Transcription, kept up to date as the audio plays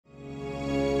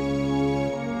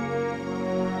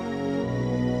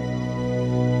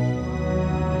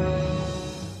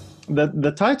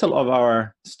The title of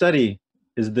our study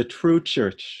is The True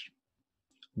Church.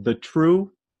 The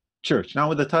True Church. Now,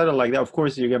 with the title like that, of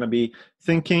course, you're going to be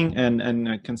thinking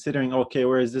and considering, okay,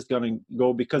 where is this going to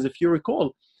go? Because if you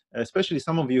recall, especially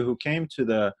some of you who came to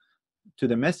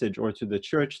the message or to the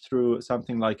church through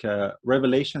something like a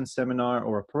Revelation seminar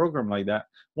or a program like that,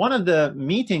 one of the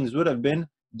meetings would have been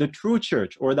the true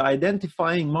church or the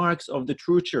identifying marks of the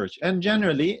true church. And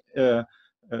generally,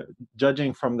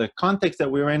 judging from the context that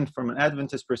we're in, from an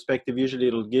Adventist perspective, usually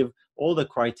it'll give all the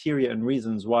criteria and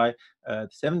reasons why the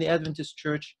Seventh-day Adventist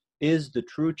Church is the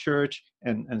true church,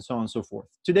 and so on and so forth.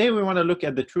 Today, we want to look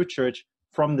at the true church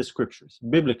from the scriptures,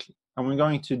 biblically. And we're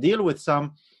going to deal with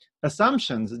some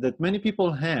assumptions that many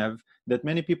people have, that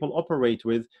many people operate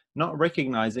with, not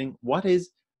recognizing what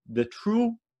is the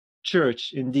true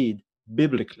church indeed,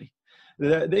 biblically.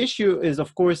 The issue is,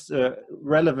 of course,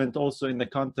 relevant also in the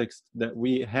context that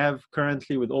we have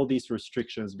currently with all these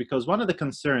restrictions, because one of the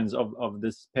concerns of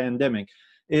this pandemic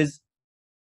is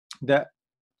that,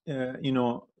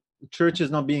 churches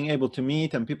not being able to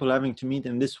meet and people having to meet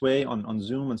in this way on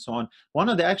Zoom and so on. One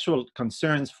of the actual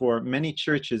concerns for many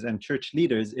churches and church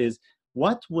leaders is,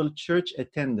 what will church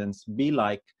attendance be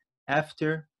like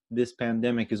after this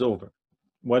pandemic is over?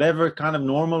 Whatever kind of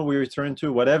normal we return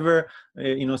to, whatever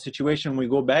situation we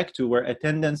go back to where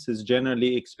attendance is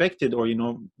generally expected, or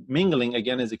mingling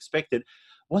again is expected,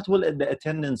 what will the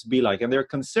attendance be like? And there are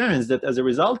concerns that as a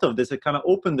result of this, it kind of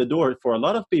opened the door for a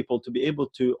lot of people to be able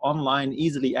to online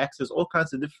easily access all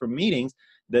kinds of different meetings,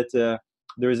 that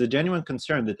there is a genuine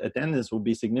concern that attendance will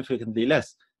be significantly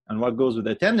less. And what goes with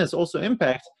attendance also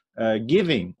impacts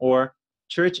giving or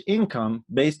church income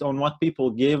based on what people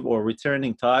give, or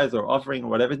returning tithes or offering or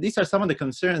whatever. These are some of the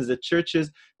concerns that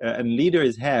churches and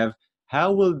leaders have.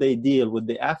 How will they deal with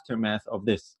the aftermath of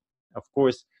this? Of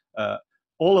course,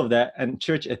 all of that and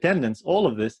church attendance, all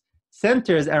of this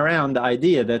centers around the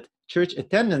idea that church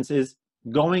attendance is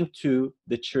going to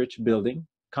the church building,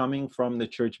 coming from the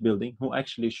church building, who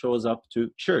actually shows up to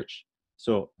church.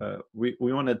 So we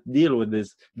want to deal with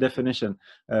this definition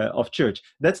of church.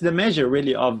 That's the measure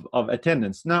really of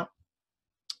attendance. Now,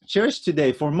 church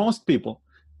today, for most people,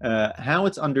 how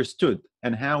it's understood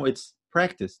and how it's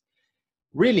practiced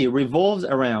really revolves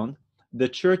around the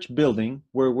church building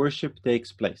where worship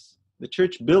takes place. The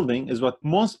church building is what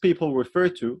most people refer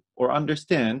to or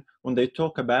understand when they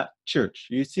talk about church.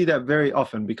 You see that very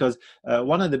often, because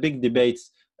one of the big debates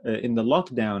in the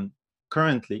lockdown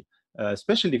currently,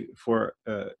 especially for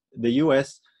the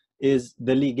US, is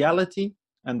the legality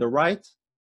and the right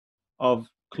of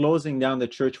closing down the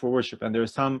church for worship. And there are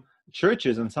some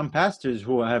churches and some pastors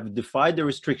who have defied the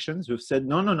restrictions, who've said,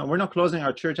 no, we're not closing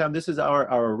our church down. This is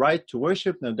our right to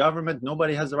worship. The government,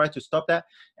 nobody has the right to stop that.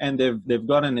 And they've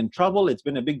gotten in trouble. It's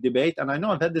been a big debate. And I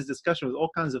know I've had this discussion with all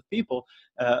kinds of people.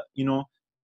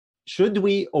 Should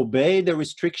we obey the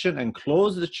restriction and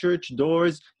close the church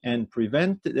doors and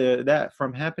prevent that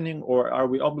from happening? Or are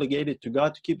we obligated to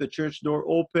God to keep the church door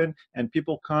open and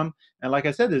people come? And like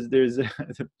I said, there's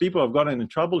people have gotten in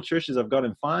trouble. Churches have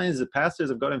gotten fines. The pastors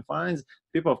have gotten fines.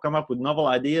 People have come up with novel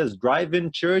ideas.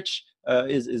 Drive-in church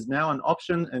is now an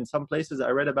option in some places. I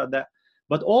read about that.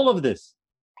 But all of this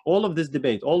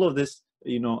debate, all of this,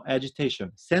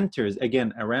 agitation centers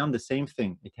again around the same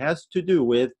thing. It has to do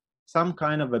with some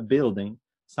kind of a building,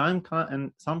 some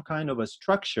kind of a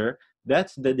structure.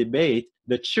 That's the debate.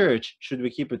 The church, should we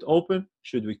keep it open?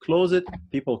 Should we close it?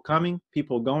 People coming,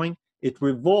 people going. It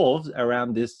revolves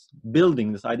around this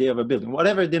building, this idea of a building,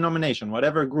 whatever denomination,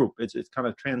 whatever group. It kind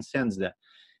of transcends that.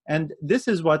 And this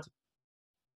is what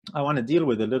I want to deal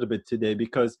with a little bit today,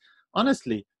 because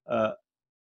honestly,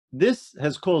 this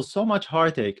has caused so much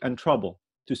heartache and trouble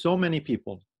to so many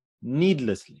people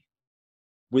needlessly,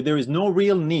 where there is no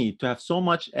real need to have so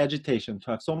much agitation,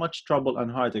 to have so much trouble and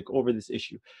heartache over this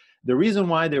issue. The reason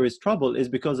why there is trouble is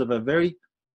because of a very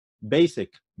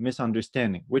basic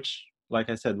misunderstanding, which, like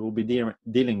I said, we'll be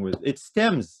dealing with. It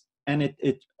stems and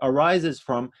it arises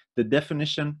from the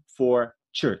definition for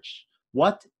church.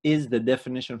 What is the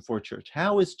definition for church?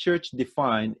 How is church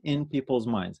defined in people's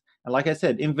minds? And like I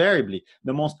said, invariably,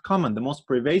 the most common, the most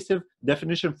pervasive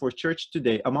definition for church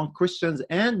today among Christians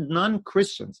and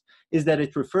non-Christians is that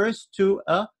it refers to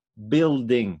a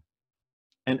building.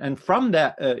 And from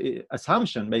that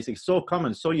assumption, basically so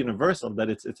common, so universal that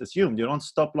it's assumed, you don't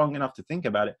stop long enough to think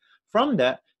about it. From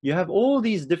that, you have all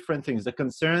these different things, the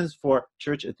concerns for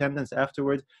church attendance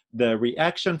afterwards, the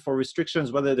reaction for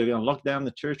restrictions, whether they're going to lock down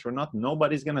the church or not.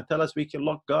 Nobody's going to tell us we can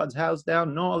lock God's house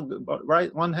down. No,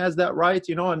 right? One has that right,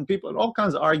 and people, all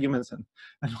kinds of arguments and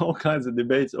all kinds of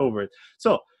debates over it.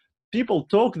 So people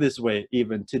talk this way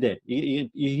even today. You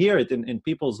hear it in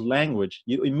people's language.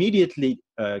 You immediately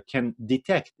can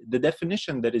detect the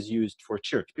definition that is used for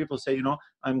church. People say, you know,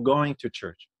 I'm going to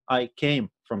church. I came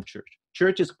from church.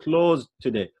 Church is closed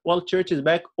today. Well, church is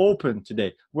back open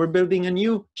today. We're building a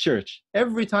new church.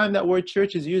 Every time that word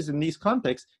church is used in these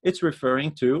contexts, it's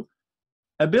referring to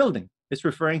a building. It's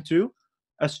referring to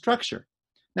a structure.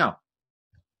 Now,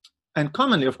 and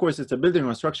commonly, of course, it's a building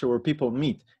or structure where people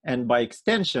meet. And by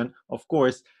extension, of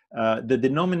course, the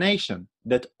denomination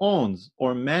that owns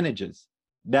or manages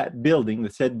that building, the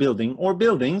said building or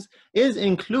buildings, is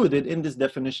included in this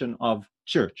definition of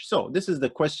church. So this is the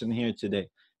question here today.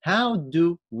 How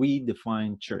do we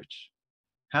define church?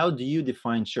 How do you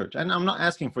define church? And I'm not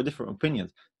asking for different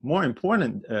opinions. More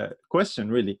important question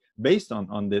really based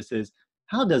on this is,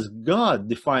 how does God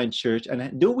define church,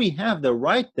 and do we have the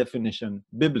right definition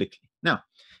biblically? Now,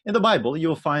 in the Bible,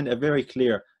 you'll find a very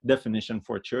clear definition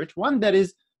for church, one that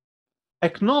is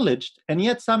acknowledged and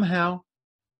yet somehow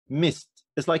missed.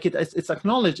 It's like it's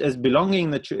acknowledged as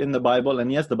belonging in the Bible,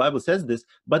 and yes, the Bible says this,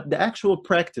 but the actual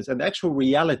practice and the actual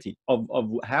reality of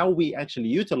how we actually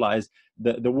utilize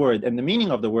the word and the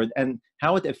meaning of the word and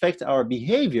how it affects our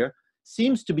behavior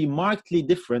seems to be markedly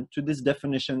different to this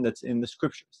definition that's in the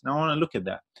scriptures. Now, I want to look at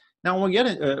that. Now,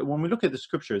 when we look at the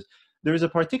scriptures, there is a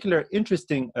particular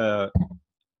interesting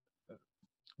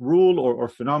rule or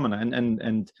phenomena,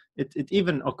 and it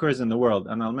even occurs in the world,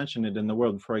 and I'll mention it in the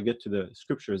world before I get to the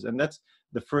scriptures, and that's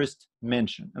the first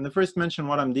mention. And the first mention,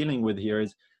 what I'm dealing with here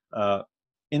is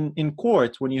in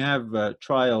court, when you have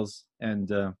trials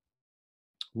and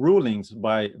rulings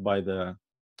by the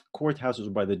courthouses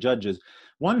or by the judges,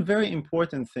 one very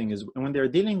important thing is when they're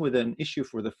dealing with an issue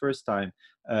for the first time,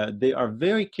 they are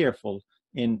very careful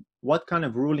in what kind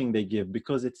of ruling they give,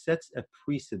 because it sets a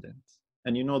precedent.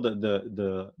 And you know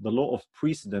the law of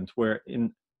precedent, where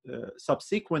in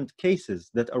subsequent cases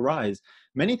that arise,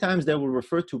 many times they will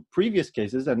refer to previous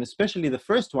cases, and especially the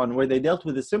first one where they dealt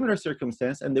with a similar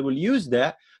circumstance, and they will use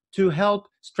that to help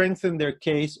strengthen their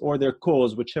case or their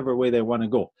cause, whichever way they want to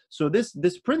go. So this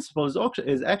principle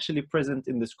is actually present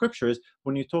in the scriptures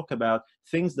when you talk about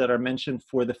things that are mentioned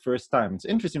for the first time. It's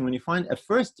interesting when you find a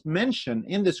first mention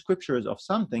in the scriptures of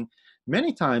something,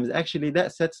 many times actually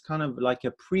that sets kind of like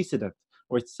a precedent,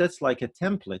 or it sets like a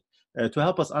template to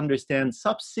help us understand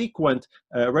subsequent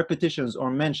repetitions or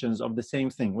mentions of the same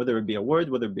thing, whether it be a word,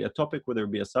 whether it be a topic, whether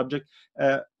it be a subject,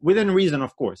 within reason,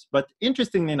 of course. But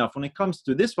interestingly enough, when it comes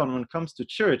to this one, when it comes to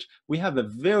church, we have a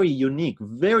very unique,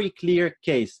 very clear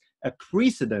case, a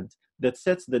precedent that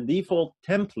sets the default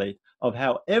template of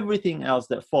how everything else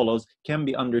that follows can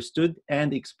be understood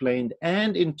and explained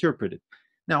and interpreted.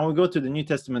 Now, we'll go to the New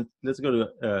Testament. Let's go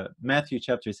to Matthew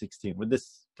chapter 16 with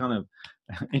this kind of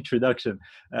introduction.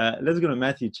 Let's go to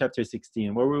Matthew chapter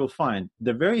 16, where we will find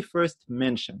the very first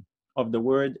mention of the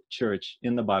word church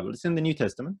in the Bible. It's in the New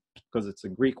Testament because it's a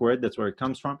Greek word. That's where it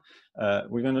comes from.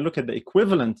 We're going to look at the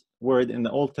equivalent word in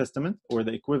the Old Testament, or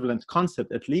the equivalent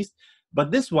concept at least.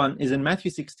 But this one is in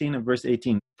Matthew 16 and verse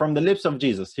 18. From the lips of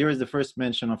Jesus, here is the first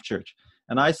mention of church.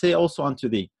 And I say also unto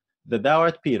thee, that thou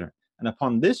art Peter, and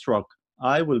upon this rock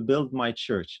I will build my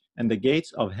church, and the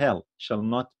gates of hell shall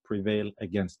not prevail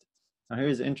against it. Now,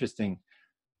 here's an interesting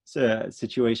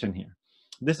situation here.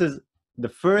 This is the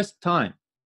first time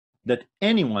that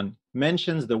anyone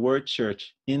mentions the word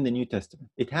church in the New Testament.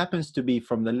 It happens to be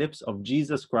from the lips of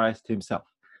Jesus Christ himself.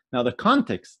 Now, the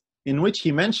context in which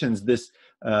he mentions this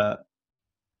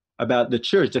about the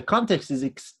church, the context is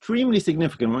extremely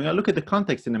significant. We're going to look at the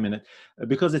context in a minute,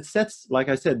 because it sets, like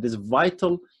I said, this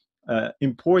vital,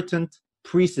 important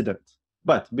precedent.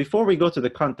 But before we go to the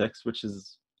context, which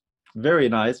is very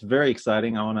nice, very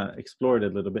exciting, I want to explore it a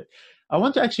little bit. I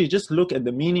want to actually just look at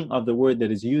the meaning of the word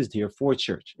that is used here for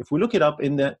church. If we look it up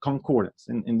in the concordance,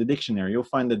 in the dictionary, you'll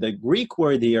find that the Greek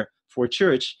word here for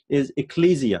church is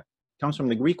ecclesia. It comes from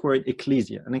the Greek word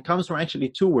ecclesia, and it comes from actually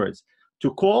two words, to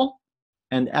call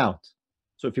and out.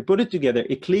 So if you put it together,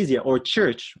 ecclesia or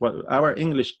church, what our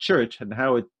English church and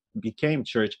how it became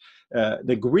church,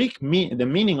 the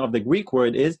meaning of the Greek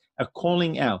word is a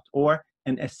calling out, or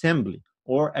an assembly,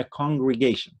 or a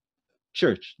congregation.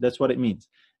 Church, that's what it means.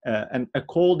 And a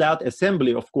called out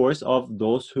assembly, of course, of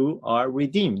those who are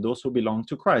redeemed, those who belong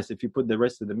to Christ, if you put the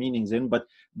rest of the meanings in. But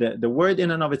the word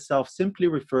in and of itself simply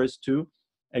refers to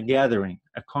a gathering,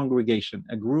 a congregation,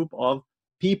 a group of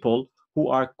people who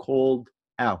are called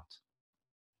out.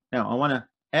 Now, I want to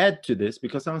add to this,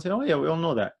 because someone said, oh yeah, we all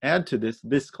know that. Add to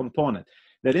this component,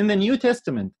 that in the New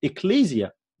Testament,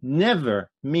 ecclesia never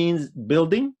means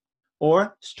building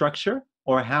or structure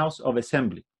or house of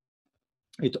assembly.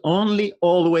 It only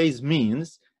always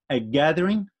means a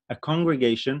gathering, a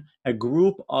congregation, a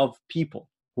group of people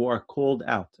who are called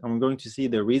out. And we're going to see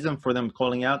the reason for them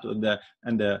calling out and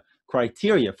the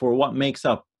criteria for what makes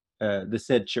up the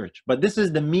said church. But this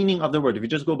is the meaning of the word. If you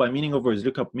just go by meaning of words,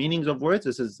 look up meanings of words,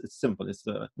 it's simple. It's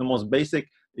the most basic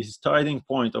starting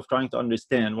point of trying to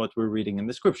understand what we're reading in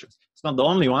the scriptures. It's not the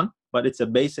only one, but it's a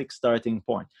basic starting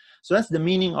point. So that's the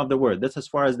meaning of the word. That's as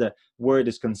far as the word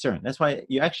is concerned. That's why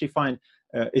you actually find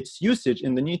its usage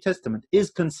in the New Testament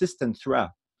is consistent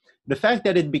throughout. The fact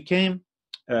that it became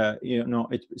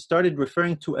it started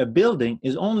referring to a building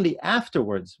is only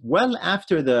afterwards, well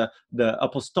after the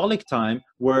apostolic time,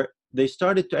 where they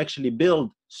started to actually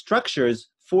build structures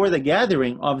for the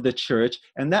gathering of the church,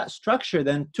 and that structure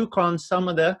then took on some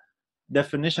of the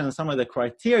definition, some of the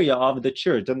criteria of the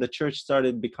church, and the church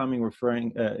started becoming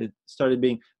referring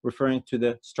to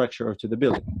the structure or to the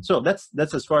building. So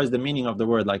that's as far as the meaning of the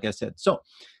word, like I said. So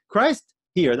Christ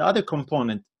here, the other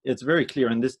component, it's very clear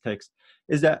in this text,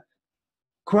 is that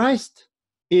Christ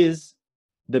is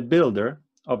the builder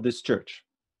of this church.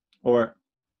 Or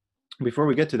before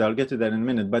we get to that, I'll get to that in a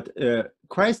minute, but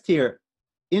Christ here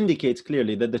indicates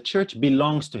clearly that the church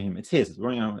belongs to him. It's his,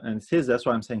 and it's his. That's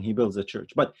why I'm saying he builds a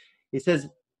church. But he says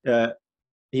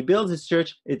he builds his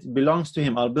church. It belongs to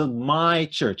him. I'll build my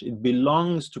church. It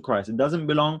belongs to Christ. It doesn't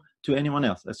belong to anyone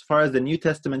else. As far as the New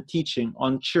Testament teaching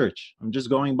on church, I'm just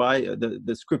going by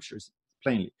the scriptures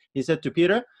plainly. He said to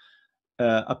Peter,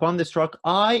 upon this rock,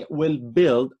 I will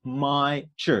build my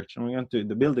church. And we're going to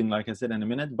the building, like I said, in a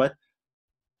minute, but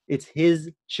it's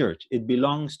his church. It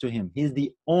belongs to him. He's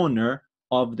the owner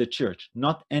of the church,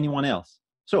 not anyone else.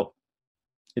 So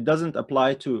it doesn't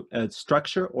apply to a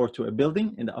structure or to a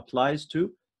building. It applies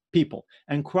to people.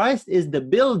 And Christ is the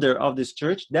builder of this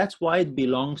church. That's why it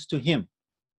belongs to him.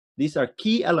 These are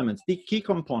key elements, the key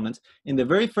components in the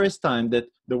very first time that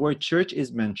the word church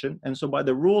is mentioned. And so by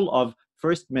the rule of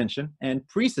first mention and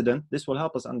precedent, this will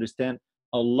help us understand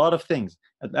a lot of things.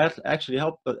 That actually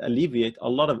help alleviate a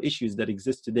lot of issues that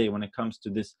exist today when it comes to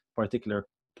this particular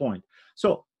point.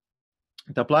 So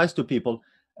it applies to people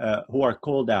who are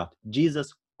called out.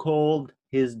 Jesus called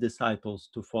his disciples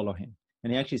to follow him.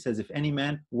 And he actually says, if any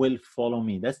man will follow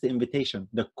me, that's the invitation,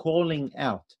 the calling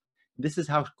out. This is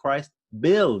how Christ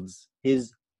builds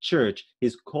his church,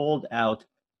 his called out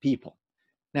people.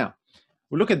 Now,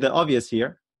 we look at the obvious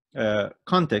here.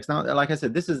 Context. Now, like I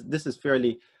said, this is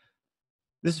fairly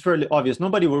obvious.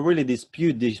 Nobody will really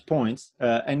dispute these points,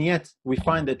 and yet we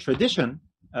find that tradition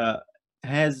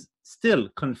has still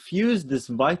confused this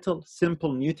vital,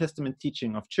 simple New Testament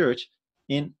teaching of church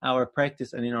in our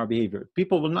practice and in our behavior.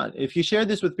 People will not, if you share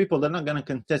this with people, they're not going to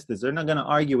contest this. They're not going to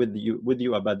argue with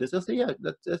you about this. They'll say, yeah,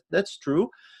 that's true,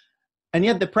 and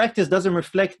yet the practice doesn't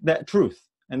reflect that truth,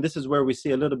 and this is where we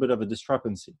see a little bit of a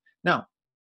discrepancy. Now,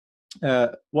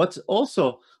 what's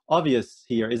also obvious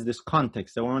here is this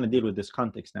context. I want to deal with this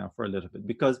context now for a little bit,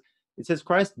 because it says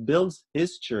Christ builds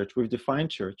his church. We've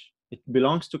defined church. It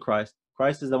belongs to Christ.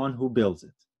 Christ is the one who builds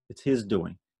it. It's his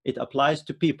doing. It applies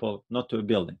to people, not to a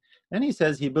building. Then he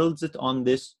says he builds it on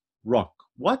this rock.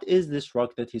 What is this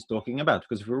rock that he's talking about?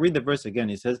 Because if we read the verse again,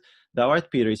 he says, thou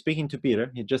art Peter. He's speaking to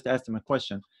Peter. He just asked him a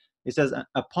question. He says,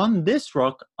 upon this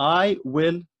rock I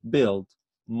will build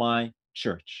my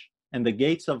church, and the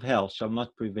gates of hell shall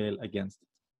not prevail against it.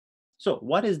 So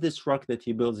what is this rock that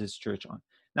he builds his church on?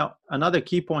 Now, another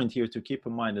key point here to keep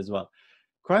in mind as well.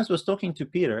 Christ was talking to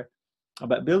Peter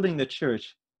about building the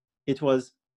church. It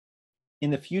was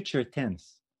in the future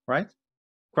tense, right?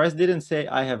 Christ didn't say,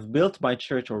 I have built my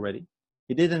church already.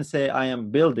 He didn't say, I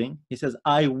am building. He says,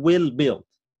 I will build.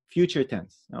 Future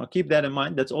tense. Now, keep that in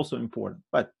mind. That's also important.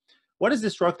 But what is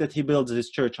this rock that he builds his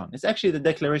church on? It's actually the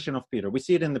declaration of Peter. We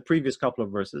see it in the previous couple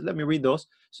of verses. Let me read those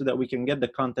so that we can get the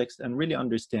context and really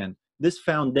understand this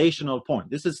foundational point.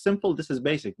 This is simple, this is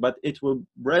basic, but it will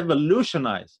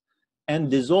revolutionize and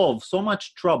dissolve so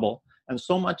much trouble and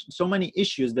so many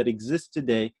issues that exist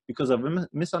today because of a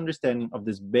misunderstanding of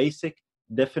this basic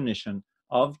definition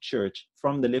of church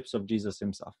from the lips of Jesus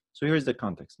himself. So here's the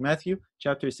context. Matthew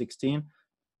chapter 16,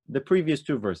 the previous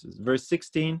two verses, verse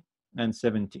 16 and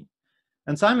 17.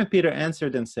 And Simon Peter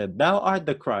answered and said, thou art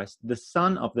the Christ, the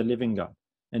Son of the living God.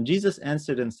 And Jesus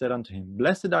answered and said unto him,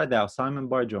 blessed art thou, Simon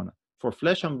Bar-Jonah, for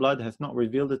flesh and blood hath not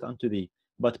revealed it unto thee,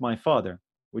 but my Father,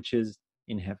 which is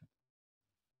in heaven.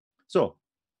 So,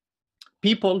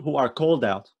 people who are called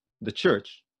out, the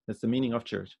church, that's the meaning of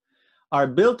church, are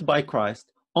built by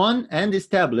Christ on and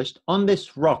established on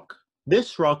this rock.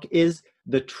 This rock is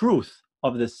the truth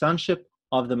of the sonship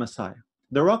of the Messiah.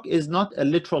 The rock is not a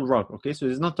literal rock, okay? So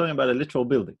he's not talking about a literal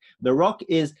building. The rock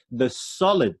is the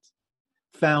solid,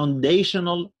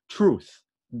 foundational truth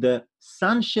the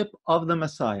sonship of the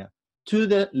Messiah to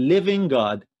the living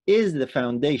God is the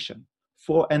foundation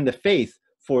for and the faith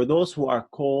for those who are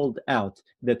called out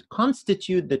that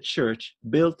constitute the church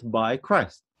built by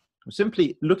Christ. We're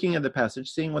simply looking at the passage,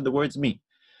 seeing what the words mean.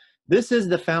 This is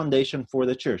the foundation for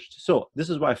the church. So this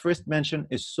is why first mention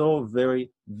is so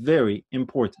very, very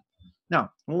important. Now,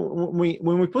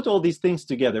 when we put all these things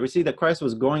together, we see that Christ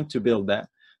was going to build that.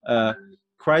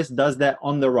 Christ does that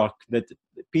on the rock that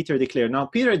Peter declared. Now,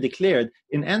 Peter declared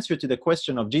in answer to the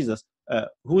question of Jesus,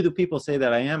 who do people say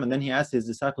that I am? And then he asked his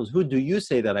disciples, who do you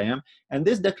say that I am? And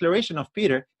this declaration of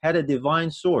Peter had a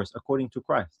divine source according to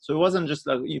Christ. So it wasn't just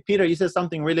like, Peter, you said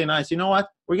something really nice. You know what?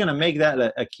 We're going to make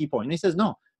that a key point. And he says,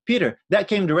 no, Peter, that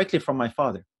came directly from my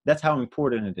Father. That's how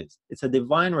important it is. It's a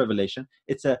divine revelation.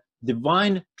 It's a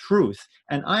divine truth.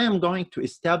 And I am going to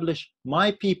establish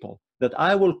my people that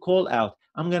I will call out.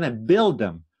 I'm going to build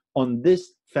them on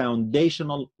this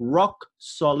foundational,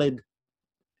 rock-solid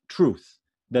truth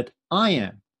that I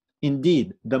am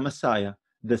indeed the Messiah,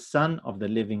 the Son of the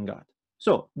living God.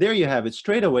 So there you have it.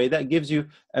 Straight away, that gives you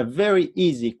a very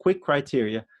easy, quick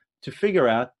criteria to figure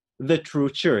out the true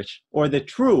church, or the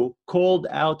true called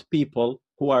out people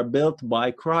who are built by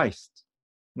Christ.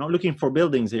 I'm not looking for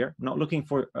buildings here, I'm not looking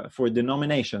for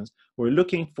denominations. We're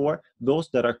looking for those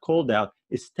that are called out,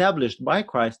 established by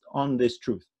Christ on this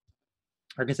truth.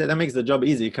 Like I said, that makes the job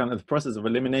easy. Kind of the process of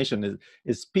elimination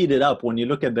is speeded up when you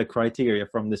look at the criteria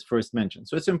from this first mention.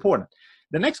 So it's important.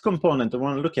 The next component I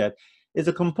want to look at is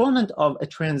a component of a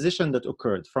transition that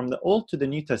occurred from the Old to the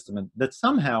New Testament that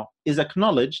somehow is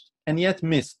acknowledged and yet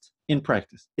missed in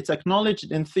practice. It's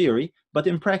acknowledged in theory, but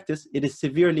in practice it is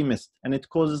severely missed, and it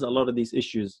causes a lot of these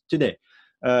issues today.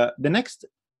 The next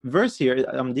verse here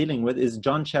I'm dealing with is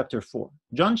John chapter 4.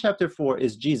 John chapter 4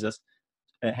 is Jesus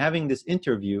having this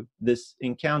interview, this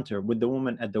encounter with the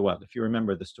woman at the well, if you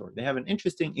remember the story. They have an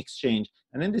interesting exchange,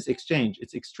 and in this exchange,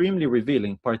 it's extremely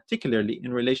revealing, particularly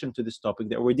in relation to this topic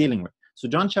that we're dealing with. So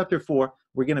John chapter 4,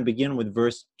 we're going to begin with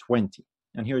verse 20.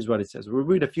 And here's what it says. We'll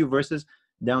read a few verses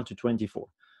down to 24.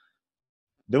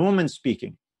 The woman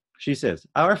speaking, she says,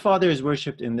 "Our Father is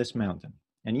worshipped in this mountain,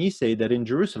 and ye say that in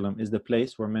Jerusalem is the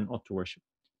place where men ought to worship.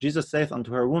 Jesus saith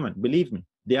unto her, Woman, believe me,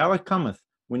 the hour cometh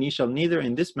when ye shall neither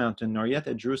in this mountain nor yet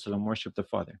at Jerusalem worship the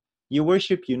Father. Ye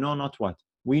worship you know not what.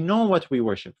 We know what we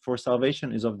worship, for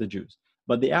salvation is of the Jews.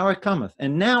 But the hour cometh,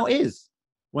 and now is,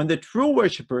 when the true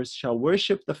worshippers shall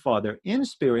worship the Father in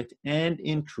spirit and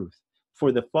in truth.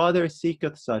 For the Father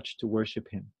seeketh such to worship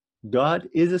him. God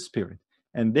is a spirit,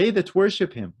 and they that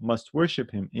worship him must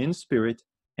worship him in spirit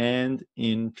and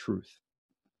in truth."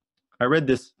 I read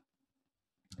this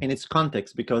in its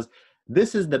context because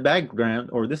this is the background,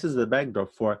 or this is the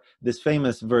backdrop for this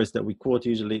famous verse that we quote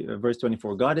usually, verse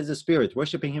 24. God is a spirit,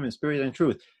 worshiping him in spirit and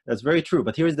truth. That's very true.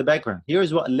 But here's the background.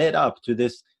 Here's what led up to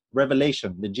this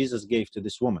revelation that Jesus gave to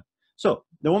this woman. So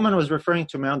the woman was referring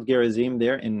to Mount Gerizim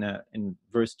there in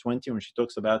verse 20 when she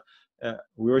talks about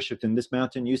we worshipped in this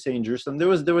mountain, you say in Jerusalem. There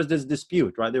was this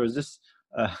dispute, right? There was this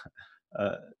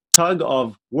tug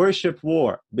of worship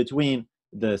war between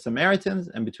the Samaritans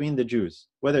and between the Jews,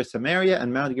 whether Samaria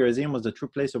and Mount Gerizim was the true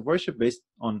place of worship based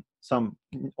on some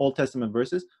Old Testament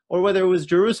verses, or whether it was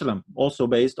Jerusalem, also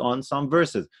based on some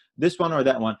verses, this one or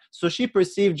that one. So she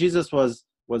perceived Jesus was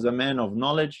a man of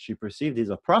knowledge. She perceived he's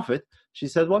a prophet. She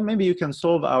said, well, maybe you can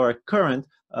solve our current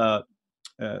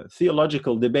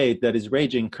theological debate that is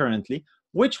raging currently.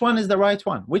 Which one is the right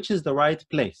one? Which is the right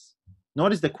place?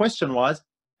 Notice the question was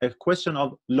a question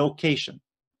of location.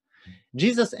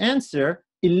 Jesus' answer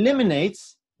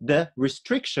eliminates the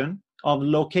restriction of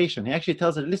location. He actually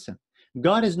tells her, listen,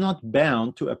 God is not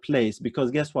bound to a place because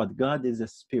guess what? God is a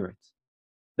spirit.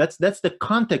 That's the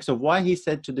context of why he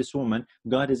said to this woman,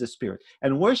 God is a spirit.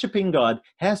 And worshiping God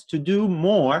has to do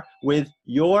more with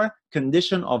your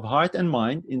condition of heart and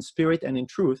mind in spirit and in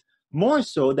truth, more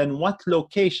so than what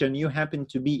location you happen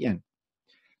to be in.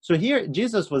 So here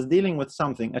Jesus was dealing with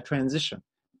something, a transition.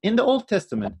 In the Old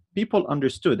Testament, people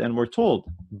understood and were told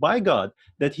by God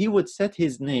that he would set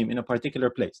his name in a particular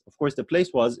place. Of course, the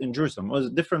place was in Jerusalem. It was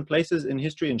different places in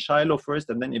history, in Shiloh first,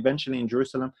 and then eventually in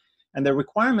Jerusalem. And the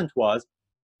requirement was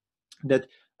that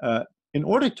in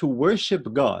order to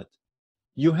worship God,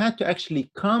 you had to actually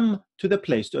come to the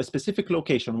place, to a specific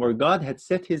location where God had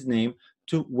set his name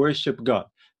to worship God.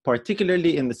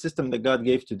 Particularly in the system that God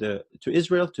gave to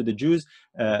Israel, to the Jews,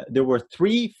 there were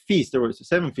 3 feasts. There were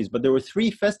 7 feasts, but there were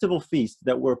 3 festival feasts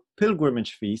that were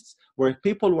pilgrimage feasts where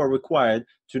people were required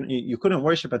to, you couldn't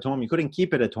worship at home, you couldn't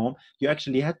keep it at home. You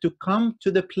actually had to come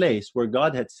to the place where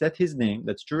God had set his name,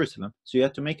 that's Jerusalem. So you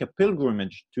had to make a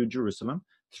pilgrimage to Jerusalem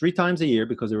 3 times a year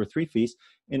because there were 3 feasts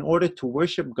in order to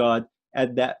worship God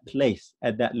at that place,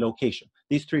 at that location.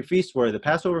 These three feasts were the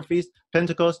Passover feast,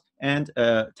 Pentecost, and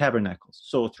Tabernacles.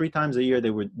 So 3 times a year they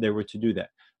were to do that.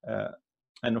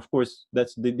 And of course,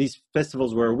 these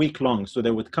festivals were a week long. So they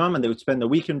would come and they would spend a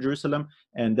week in Jerusalem,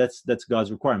 and that's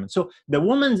God's requirement. So the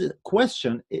woman's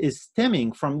question is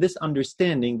stemming from this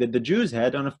understanding that the Jews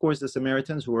had, and of course the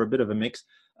Samaritans, who were a bit of a mix,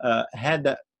 had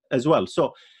that as well.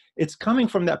 So it's coming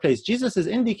from that place. Jesus is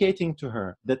indicating to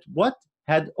her that what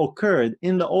had occurred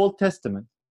in the Old Testament,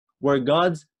 where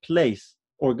God's place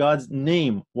or God's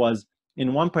name was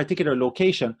in one particular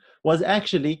location, was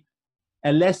actually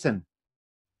a lesson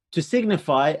to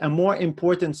signify a more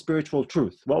important spiritual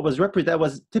truth. What was that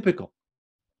was typical.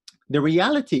 The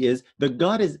reality is that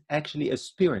God is actually a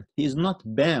spirit. He is not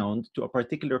bound to a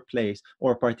particular place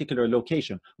or a particular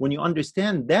location. When you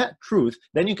understand that truth,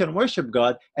 then you can worship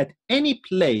God at any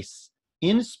place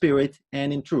in spirit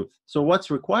and in truth. So what's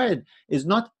required is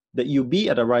not that you be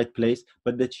at a right place,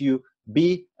 but that you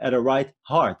be at a right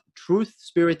heart. Truth,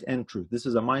 spirit, and truth. This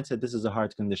is a mindset. This is a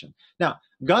heart condition. Now,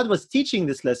 God was teaching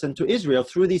this lesson to Israel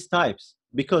through these types,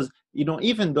 because, you know,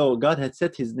 even though God had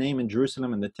set his name in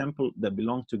Jerusalem and the temple that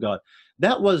belonged to God,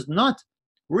 that was not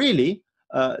really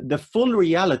the full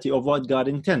reality of what God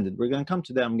intended. We're going to come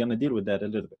to that. I'm going to deal with that a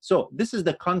little bit. So this is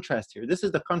the contrast here. This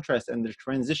is the contrast and the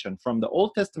transition from the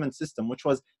Old Testament system, which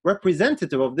was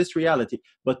representative of this reality,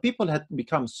 but people had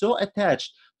become so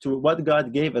attached to what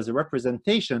God gave as a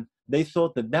representation, they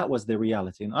thought that that was the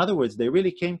reality. In other words, they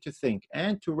really came to think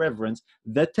and to reverence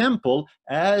the temple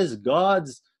as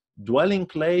God's dwelling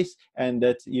place, and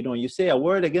that, you know, you say a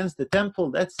word against the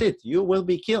temple, that's it, you will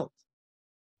be killed.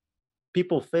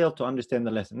 People fail to understand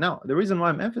the lesson. Now, the reason why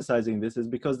I'm emphasizing this is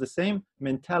because the same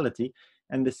mentality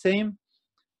and the same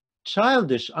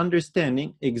childish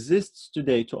understanding exists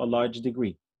today to a large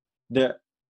degree. The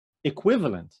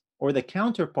equivalent or the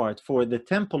counterpart for the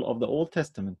temple of the Old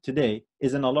Testament today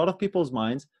is, in a lot of people's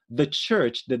minds, the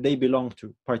church that they belong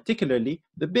to, particularly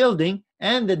the building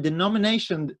and the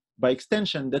denomination, by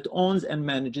extension, that owns and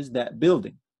manages that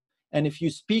building. And if you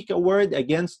speak a word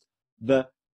against the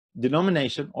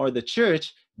denomination or the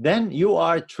church, then you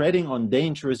are treading on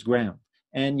dangerous ground,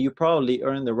 and you probably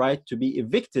earn the right to be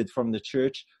evicted from the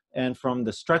church and from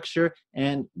the structure.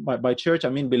 And by church, I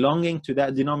mean belonging to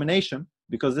that denomination,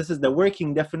 because this is the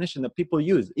working definition that people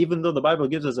use, even though the Bible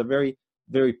gives us a very,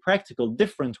 very practical,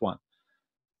 different one.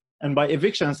 And by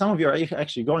eviction, and some of you are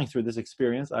actually going through this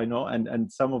experience, I know,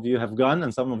 and some of you have gone,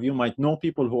 and some of you might know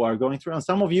people who are going through, and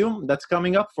some of you, that's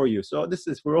coming up for you. So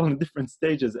we're all in different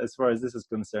stages as far as this is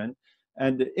concerned.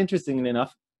 And interestingly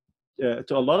enough,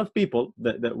 to a lot of people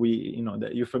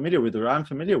that you're familiar with, or I'm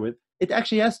familiar with, it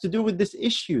actually has to do with this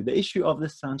issue, the issue of the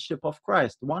sonship of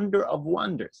Christ. Wonder of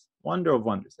wonders.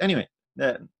 Anyway,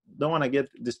 don't want to get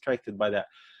distracted by that.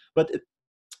 But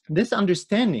this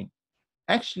understanding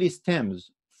actually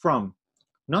stems from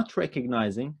not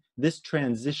recognizing this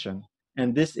transition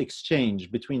and this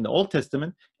exchange between the Old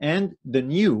Testament and the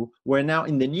New, where now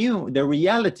in the New, the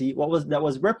reality that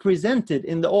was represented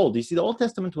in the Old. You see, the Old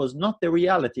Testament was not the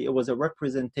reality, it was a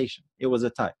representation, it was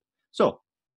a type. So,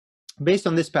 based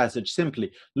on this passage,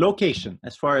 simply, location,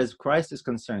 as far as Christ is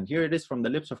concerned, here it is from the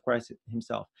lips of Christ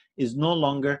himself, is no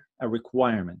longer a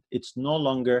requirement. It's no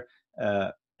longer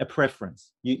a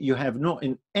preference. You have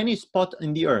in any spot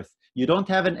in the earth, you don't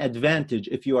have an advantage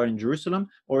if you are in Jerusalem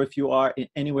or if you are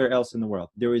anywhere else in the world.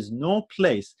 There is no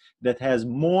place that has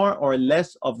more or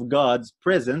less of God's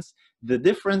presence. The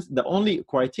difference, the only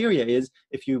criteria is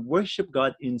if you worship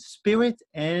God in spirit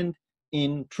and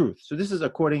in truth. So this is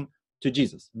according to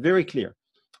Jesus, very clear.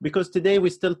 Because today we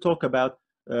still talk about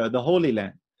the Holy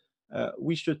Land.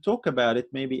 We should talk about it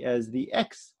maybe as the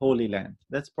ex-Holy Land.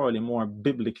 That's probably more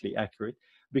biblically accurate.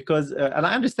 Because, and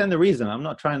I understand the reason, I'm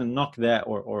not trying to knock that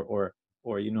or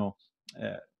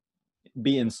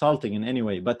be insulting in any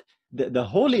way, but the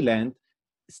Holy Land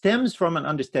stems from an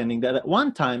understanding that at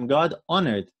one time God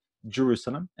honored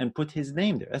Jerusalem and put his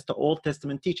name there. That's the Old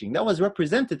Testament teaching. That was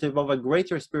representative of a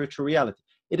greater spiritual reality.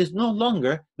 It is no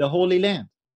longer the Holy Land.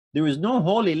 There is no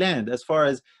Holy Land as far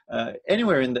as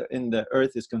anywhere in the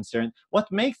earth is concerned.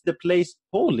 What makes the place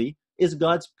holy is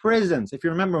God's presence. If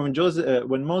you remember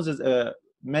when Moses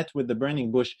met with the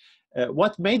burning bush,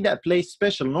 what made that place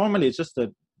special? Normally it's just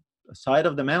a side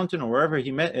of the mountain or wherever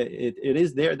he met, it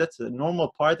is there. That's a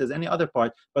normal part as any other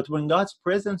part. But when God's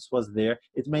presence was there,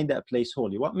 it made that place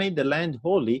holy. What made the land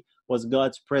holy was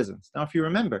God's presence. Now, if you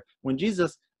remember, when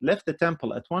Jesus left the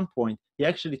temple at one point, he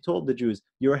actually told the Jews,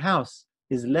 your house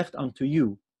is left unto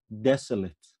you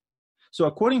desolate. So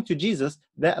according to Jesus,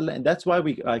 that's why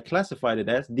I classified it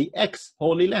as the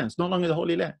ex-Holy Land. It's no longer the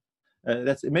Holy Land.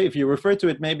 That's maybe if you refer to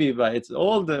it, maybe but it's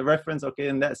all the reference. Okay,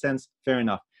 in that sense, fair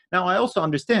enough. Now, I also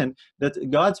understand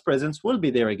that God's presence will be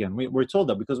there again. We're told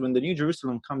that because when the New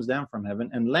Jerusalem comes down from heaven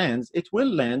and lands, it will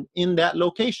land in that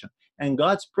location. And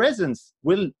God's presence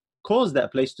will cause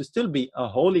that place to still be a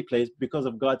holy place because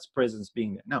of God's presence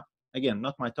being there. Now, again,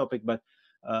 not my topic, but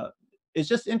it's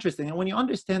just interesting. And when you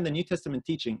understand the New Testament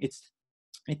teaching,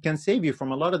 it can save you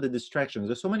from a lot of the distractions.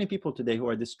 There's so many people today who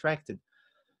are distracted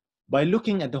by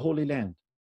looking at the Holy Land,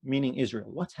 meaning Israel.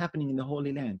 What's happening in the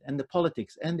Holy Land, and the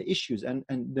politics and the issues, and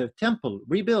the temple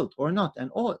rebuilt or not, and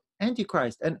all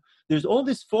Antichrist. And there's all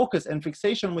this focus and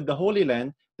fixation with the Holy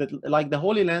Land that like the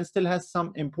Holy Land still has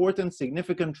some important,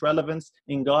 significant relevance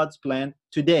in God's plan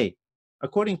today.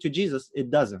 According to Jesus,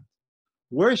 it doesn't.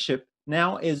 Worship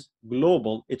now is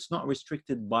global. It's not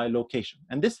restricted by location.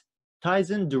 And this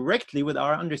ties in directly with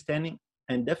our understanding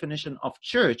and definition of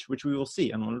church, which we will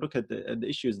see. And we'll look at the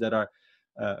issues that are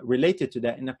related to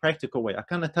that in a practical way. I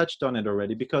kind of touched on it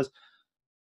already because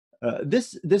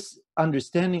this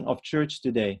understanding of church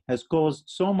today has caused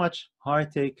so much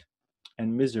heartache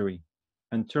and misery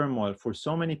and turmoil for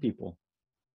so many people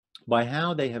by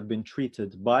how they have been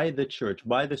treated by the church,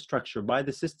 by the structure, by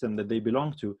the system that they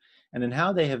belong to, and in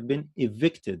how they have been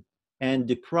evicted and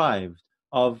deprived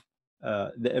of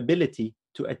the ability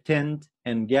to attend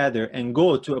and gather and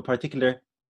go to a particular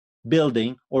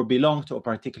building or belong to a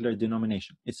particular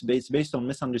denomination. It's based on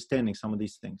misunderstanding some of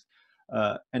these things.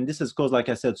 And this has caused, like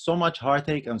I said, so much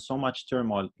heartache and so much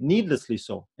turmoil, needlessly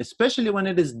so, especially when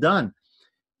it is done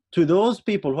to those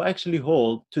people who actually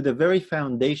hold to the very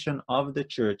foundation of the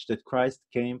church that Christ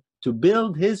came to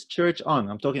build his church on.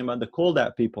 I'm talking about the called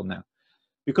out people now.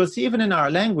 Because even in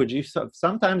our language,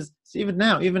 sometimes, even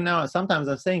now, sometimes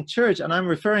I'm saying church and I'm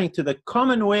referring to the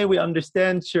common way we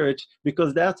understand church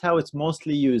because that's how it's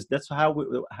mostly used. That's how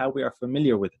we are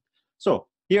familiar with it. So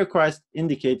here Christ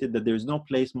indicated that there's no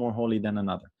place more holy than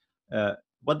another.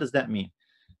 What does that mean?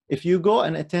 If you go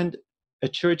and attend a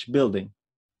church building,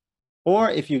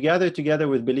 or if you gather together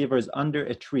with believers under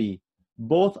a tree,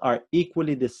 both are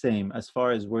equally the same as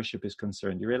far as worship is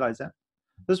concerned. You realize that?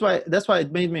 That's why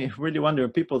it made me really wonder.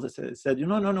 People said,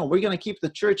 no, we're going to keep the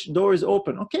church doors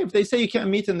open. Okay, if they say you can't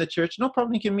meet in the church, no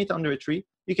problem. You can meet under a tree.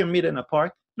 You can meet in a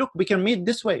park. Look, we can meet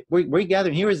this way. We're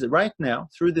gathering. Here is it right now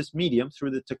through this medium,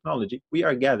 through the technology. We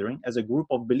are gathering as a group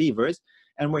of believers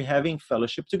and we're having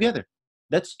fellowship together.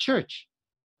 That's church.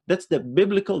 That's the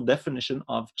biblical definition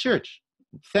of church.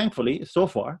 Thankfully, so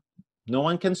far, no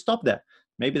one can stop that.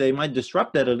 Maybe they might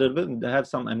disrupt that a little bit and have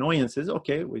some annoyances.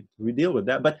 Okay, we deal with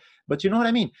that. But you know what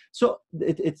I mean? So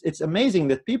it's amazing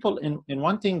that people in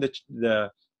wanting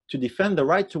to defend the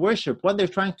right to worship, what they're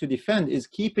trying to defend is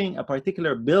keeping a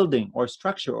particular building or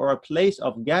structure or a place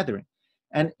of gathering.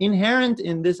 And inherent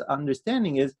in this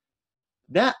understanding is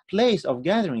that place of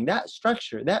gathering, that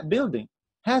structure, that building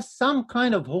has some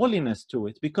kind of holiness to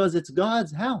it because it's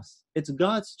God's house. It's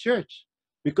God's church.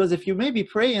 Because if you maybe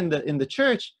pray in the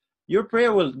church, your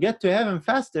prayer will get to heaven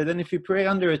faster than if you pray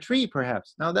under a tree,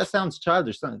 perhaps. Now, that sounds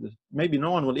childish. Maybe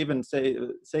no one will even say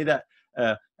that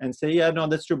and say, yeah, no,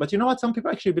 that's true. But you know what? Some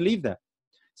people actually believe that.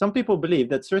 Some people believe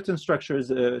that certain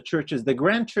structures, churches, the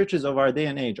grand churches of our day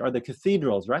and age are the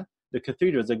cathedrals, right? The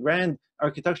cathedrals, the grand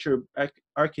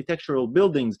architectural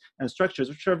buildings and structures,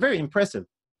 which are very impressive.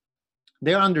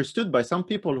 They are understood by some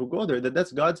people who go there that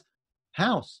that's God's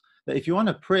house. That if you want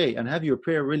to pray and have your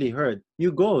prayer really heard,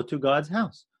 you go to God's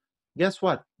house. Guess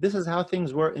what? This is how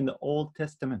things were in the Old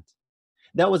Testament.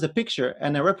 That was a picture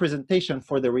and a representation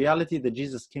for the reality that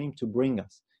Jesus came to bring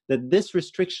us. That this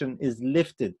restriction is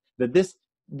lifted. That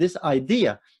this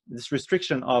idea, this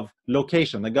restriction of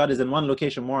location, that God is in one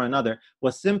location more another,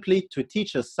 was simply to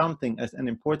teach us something as an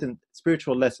important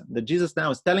spiritual lesson. That Jesus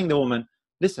now is telling the woman,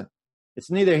 listen,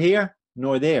 it's neither here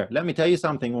nor there. Let me tell you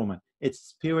something, woman. It's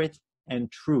spirit and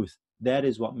truth. That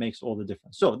is what makes all the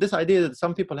difference. So this idea that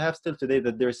some people have still today,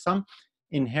 that there's some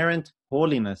inherent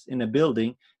holiness in a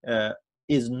building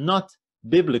is not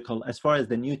biblical as far as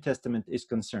the New Testament is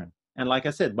concerned. And like I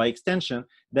said, by extension,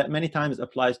 that many times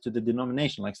applies to the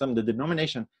denomination. Like the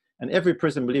denomination, and every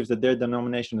person believes that their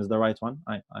denomination is the right one.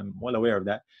 I'm well aware of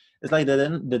that. It's like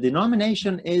the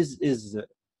denomination is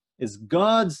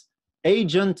God's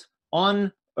agent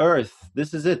on earth.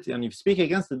 This is it. And if you speak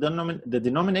against the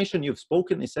denomination, you've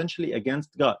spoken essentially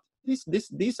against God.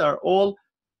 These are all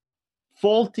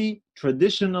faulty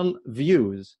traditional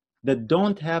views that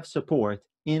don't have support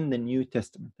in the New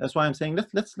Testament. That's why I'm saying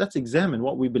let's examine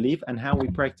what we believe and how we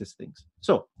practice things.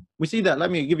 So we see that. Let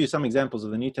me give you some examples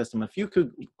of the New Testament. A few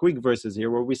quick verses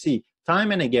here where we see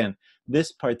time and again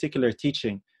this particular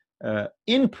teaching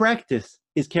in practice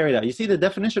is carried out. You see the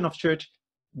definition of church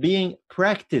being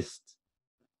practiced.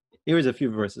 Here's a few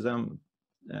verses I'm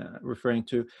referring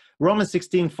to. Romans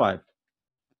 16:5.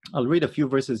 I'll read a few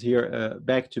verses here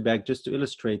back to back just to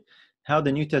illustrate how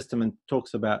the New Testament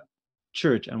talks about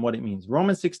church and what it means.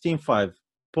 Romans 16:5,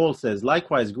 Paul says,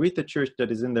 likewise, greet the church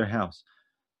that is in their house.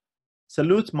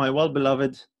 Salute my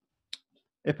well-beloved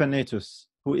Epanetus,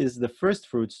 who is the first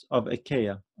fruits of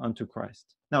Achaia unto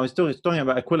Christ. Now, he's talking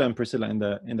about Aquila and Priscilla in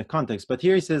the context, but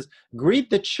here he says, greet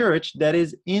the church that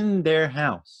is in their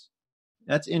house.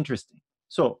 That's interesting.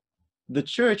 So, the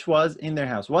church was in their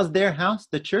house. Was their house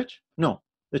the church? No,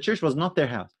 the church was not their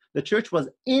house. The church was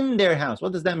in their house.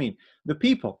 What does that mean? The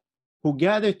people who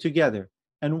gathered together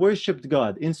and worshipped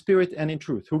God in spirit and in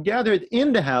truth, who gathered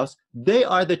in the house, they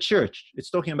are the church. It's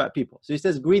talking about people. So he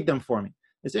says, greet them for me.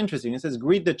 It's interesting. It says,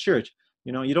 greet the church.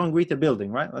 You know, you don't greet a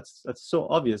building, right? That's so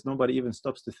obvious. Nobody even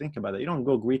stops to think about it. You don't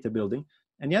go greet a building.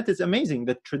 And yet it's amazing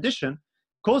that tradition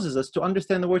causes us to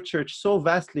understand the word church so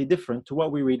vastly different to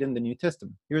what we read in the New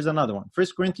Testament. Here's another one. 1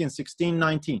 Corinthians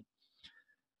 16:19.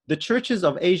 The churches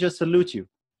of Asia salute you.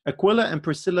 Aquila and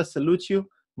Priscilla salute you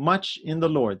much in the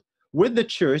Lord, with the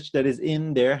church that is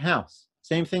in their house.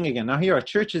 Same thing again. Now here are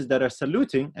churches that are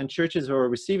saluting and churches who are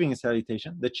receiving a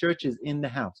salutation. The church is in the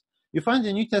house. You find in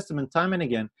the New Testament time and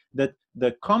again that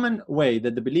the common way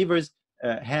that the believers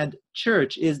had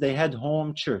church is they had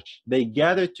home church. They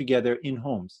gathered together in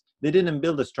homes. They didn't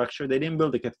build a structure. They didn't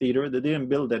build a cathedral. They didn't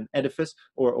build an edifice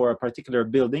or a particular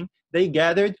building. They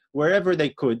gathered wherever they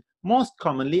could, most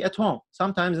commonly at home.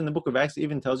 Sometimes in the book of Acts it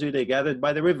even tells you they gathered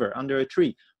by the river, under a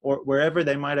tree, or wherever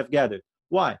they might have gathered.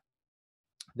 Why?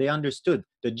 They understood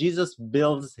that Jesus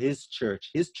builds his church.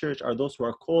 His church are those who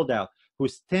are called out, who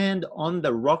stand on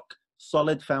the rock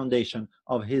solid foundation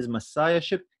of his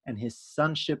messiahship and his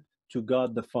sonship to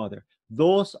God the Father.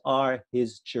 Those are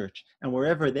his church. And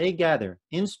wherever they gather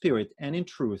in spirit and in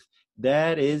truth,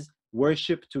 that is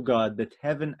worship to God that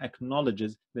heaven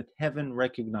acknowledges, that heaven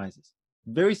recognizes.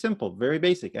 Very simple, very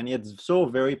basic, and yet so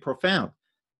very profound.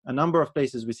 A number of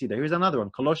places we see that. Here's another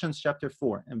one, Colossians chapter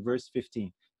 4 and verse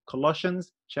 15.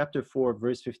 Colossians chapter 4,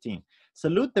 verse 15.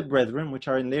 Salute the brethren which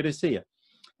are in Laodicea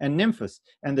and Nymphas,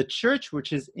 and the church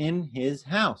which is in his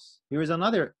house. Here is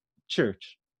another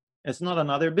church. It's not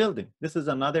another building. This is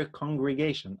another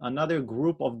congregation, another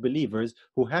group of believers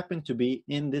who happen to be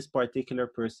in this particular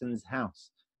person's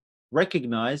house,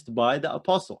 recognized by the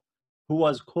apostle, who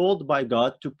was called by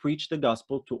God to preach the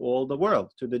gospel to all the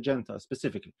world, to the Gentiles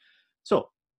specifically. So,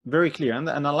 very clear. And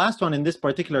the last one in this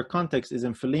particular context is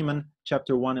in Philemon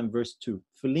chapter 1 and verse 2.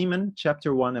 Philemon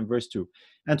chapter 1 and verse 2.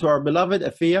 And to our beloved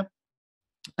Apphia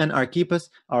and Archippus,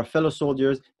 our fellow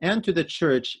soldiers, and to the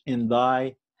church in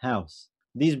thy house.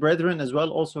 These brethren as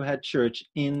well also had church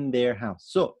in their house.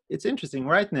 So it's interesting.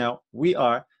 Right now, we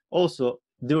are also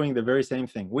doing the very same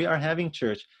thing. We are having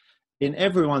church in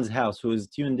everyone's house who is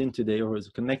tuned in today or is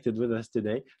connected with us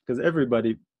today, because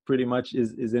everybody pretty much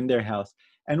is in their house.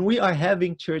 And we are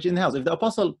having church in the house. If the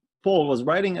Apostle Paul was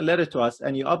writing a letter to us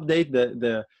and you update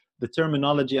the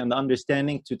terminology and the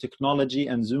understanding to technology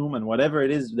and Zoom and whatever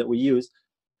it is that we use,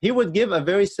 he would give a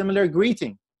very similar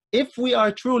greeting. If we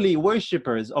are truly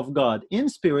worshipers of God in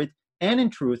spirit and in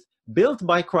truth, built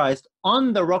by Christ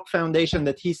on the rock foundation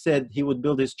that he said he would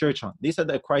build his church on. These are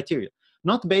the criteria,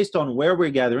 not based on where we're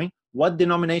gathering, what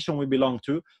denomination we belong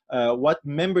to, what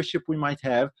membership we might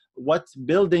have, what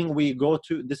building we go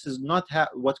to. This is not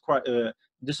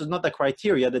this is not the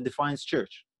criteria that defines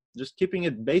church. Just keeping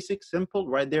it basic, simple,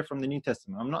 right there from the New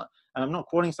Testament. I'm not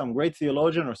quoting some great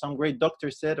theologian or some great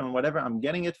doctor said or whatever. I'm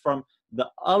getting it from the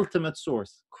ultimate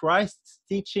source, Christ's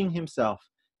teaching himself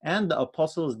and the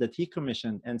apostles that he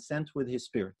commissioned and sent with his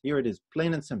spirit. Here it is,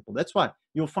 plain and simple. That's why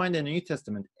you'll find in the New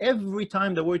Testament, every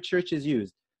time the word church is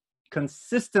used,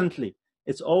 consistently,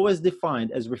 it's always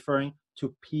defined as referring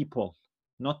to people,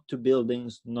 not to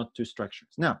buildings, not to structures.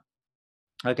 Now,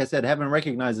 like I said, heaven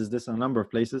recognizes this in a number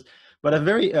of places, but a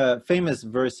very famous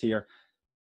verse here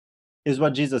is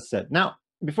what Jesus said. Now,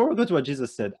 before we go to what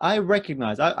Jesus said, I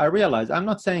realize I'm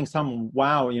not saying some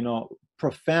wow,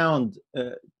 profound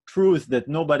truth that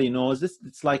nobody knows.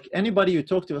 It's like anybody you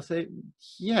talk to will say,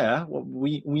 yeah, well,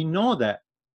 we know that.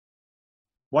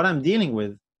 What I'm dealing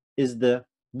with is the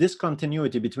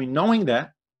discontinuity between knowing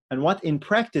that and what in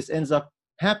practice ends up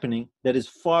happening that is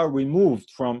far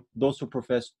removed from those who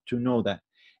profess to know that.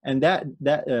 And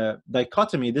that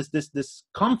dichotomy, this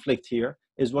conflict here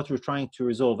is what we're trying to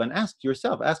resolve. And ask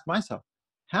yourself, ask myself,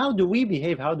 how do we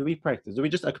behave? How do we practice? Do we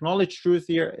just acknowledge truth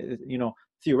here,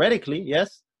 theoretically,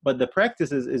 yes, but the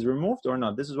practice is removed or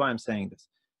not? This is why I'm saying this.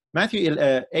 Matthew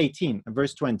 18,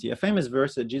 verse 20, a famous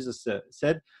verse that Jesus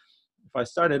said. If I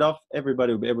start it off,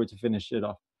 everybody will be able to finish it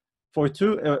off.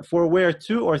 For where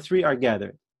two or three are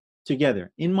gathered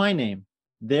together in my name,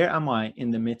 there am I in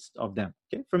the midst of them.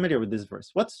 Okay, familiar with this verse.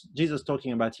 What's Jesus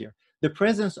talking about here? The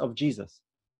presence of Jesus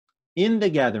in the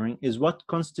gathering is what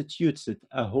constitutes it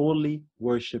a holy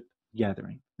worship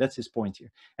gathering. That's his point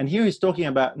here. And here he's talking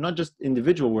about not just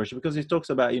individual worship, because he talks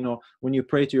about, when you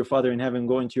pray to your Father in heaven,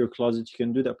 go into your closet, you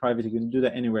can do that privately, you can do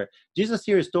that anywhere. Jesus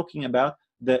here is talking about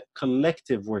the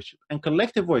collective worship. And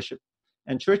collective worship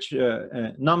and church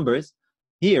numbers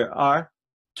here are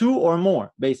two or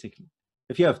more, basically.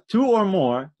 If you have two or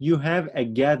more, you have a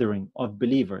gathering of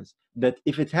believers that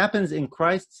if it happens in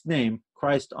Christ's name,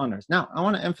 Christ honors. Now, I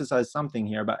want to emphasize something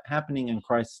here about happening in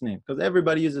Christ's name, because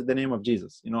everybody uses the name of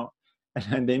Jesus,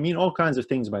 and they mean all kinds of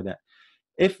things by that.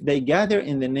 If they gather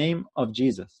in the name of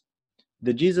Jesus,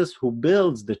 the Jesus who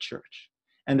builds the church,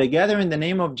 and they gather in the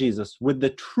name of Jesus with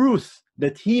the truth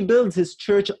that he builds his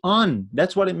church on,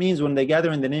 that's what it means when they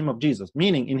gather in the name of Jesus,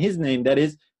 meaning in his name, that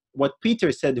is what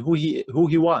Peter said who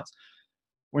he was.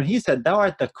 When he said, thou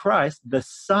art the Christ, the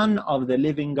Son of the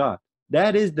living God.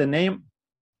 That is the name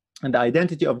and the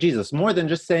identity of Jesus, more than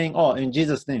just saying, oh, in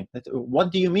Jesus' name.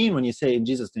 What do you mean when you say in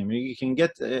Jesus' name? You can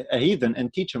get a heathen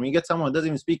and teach him. You get someone who doesn't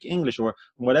even speak English or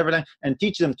whatever, and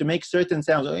teach them to make certain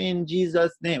sounds, in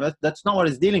Jesus' name. That's not what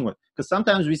it's dealing with. Because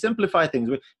sometimes we simplify things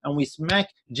and we smack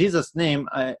Jesus' name,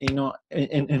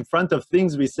 in front of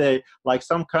things we say, like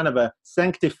some kind of a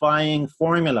sanctifying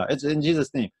formula. It's in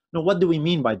Jesus' name. No, what do we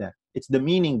mean by that? It's the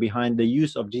meaning behind the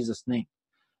use of Jesus' name.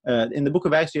 In the book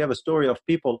of Acts, you have a story of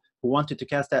people who wanted to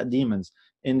cast out demons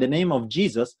in the name of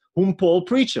Jesus, whom Paul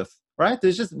preacheth, right?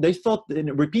 They thought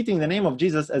in repeating the name of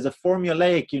Jesus as a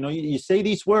formulaic, you say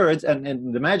these words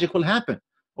and the magic will happen.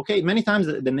 Okay, many times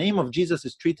the name of Jesus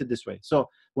is treated this way. So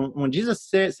when Jesus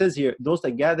says here, those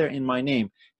that gather in my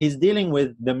name, he's dealing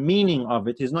with the meaning of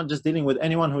it. He's not just dealing with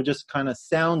anyone who just kind of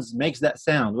makes that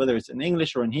sound, whether it's in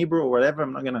English or in Hebrew or whatever.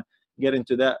 I'm not going to get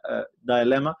into that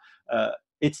dilemma.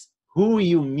 It's who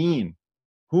you mean.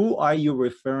 Who are you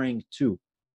referring to?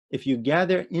 If you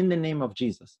gather in the name of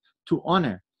Jesus to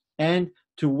honor and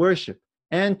to worship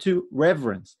and to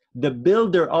reverence the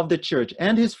builder of the church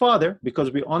and his Father,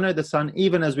 because we honor the Son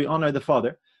even as we honor the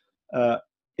Father,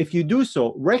 if you do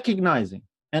so, recognizing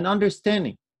and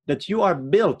understanding that you are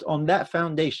built on that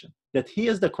foundation, that he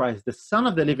is the Christ, the Son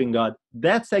of the living God,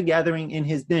 that's a gathering in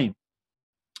his name.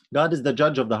 God is the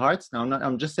judge of the hearts. Now,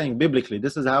 I'm just saying biblically,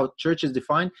 this is how church is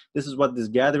defined. This is what this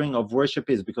gathering of worship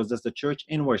is, because that's the church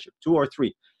in worship, two or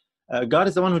three. God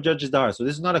is the one who judges the heart. So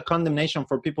this is not a condemnation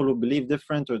for people who believe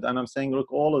different. And I'm saying, look,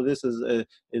 all of this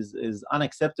is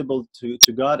unacceptable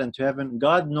to God and to heaven.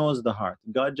 God knows the heart.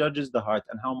 God judges the heart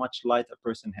and how much light a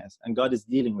person has. And God is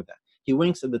dealing with that. He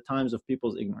winks at the times of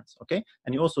people's ignorance, okay?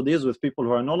 And he also deals with people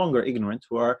who are no longer ignorant,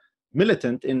 who are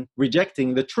militant in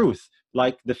rejecting the truth,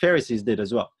 like the Pharisees did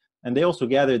as well. And they also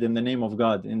gathered in the name of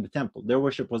God in the temple. Their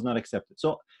worship was not accepted.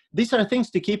 So these are things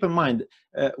to keep in mind.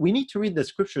 We need to read the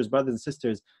scriptures, brothers and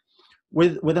sisters,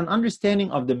 with an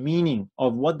understanding of the meaning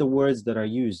of what the words that are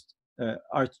used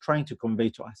are trying to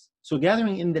convey to us. So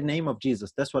gathering in the name of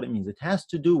Jesus, that's what it means. It has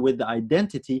to do with the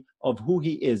identity of who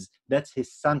he is. That's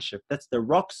his sonship. That's the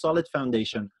rock solid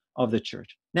foundation of the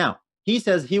church. Now, he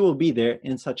says he will be there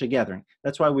in such a gathering.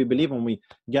 That's why we believe when we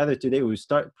gather today, we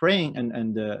start praying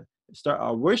and start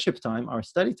our worship time, our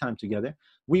study time together,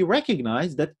 we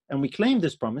recognize that, and we claim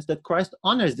this promise, that Christ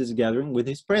honors this gathering with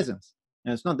his presence.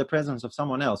 And it's not the presence of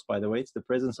someone else, by the way, it's the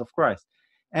presence of Christ.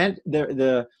 And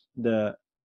the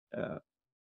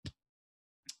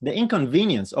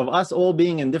inconvenience of us all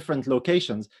being in different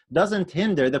locations doesn't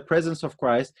hinder the presence of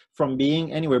Christ from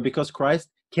being anywhere, because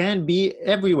Christ can be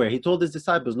everywhere. He told his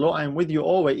disciples, lo, I am with you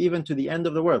always, even to the end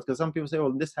of the world. Because some people say,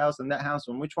 well, this house and that house,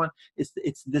 and which one? It's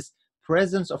this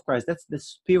presence of Christ. That's the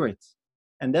Spirit.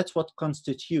 And that's what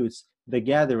constitutes the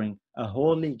gathering, a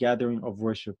holy gathering of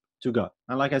worship to God.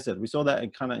 And like I said, we saw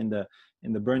that kind of in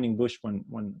the burning bush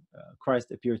when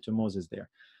Christ appeared to Moses there.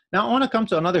 Now, I want to come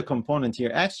to another component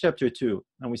here, Acts chapter 2.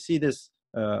 And we see this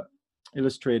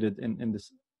illustrated in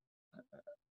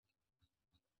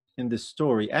this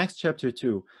story, Acts chapter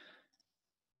 2.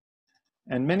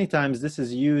 And many times this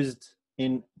is used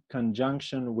in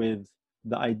conjunction with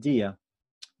the idea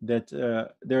that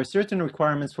there are certain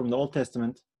requirements from the Old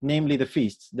Testament, namely the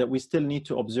feasts, that we still need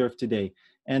to observe today.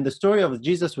 And the story of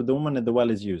Jesus with the woman at the well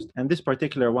is used. And this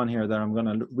particular one here that I'm going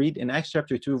to read in Acts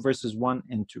chapter 2, verses 1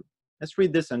 and 2. Let's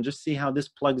read this and just see how this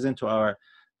plugs into our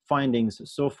findings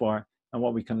so far and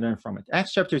what we can learn from it.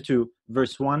 Acts chapter 2,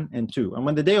 verse 1 and 2. And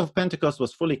when the day of Pentecost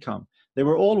was fully come, they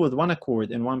were all with one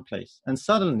accord in one place. And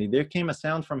suddenly there came a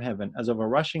sound from heaven as of a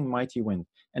rushing mighty wind,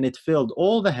 and it filled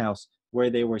all the house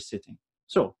where they were sitting.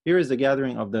 So here is the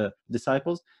gathering of the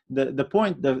disciples.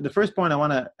 The first point I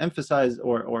want to emphasize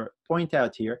or point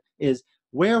out here is,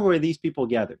 where were these people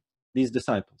gathered? These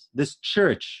disciples, this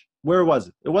church, where was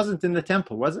it? It wasn't in the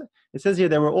temple, was it? It says here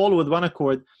they were all with one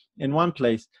accord in one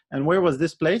place. And where was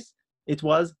this place? It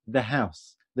was the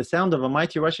house. The sound of a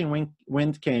mighty rushing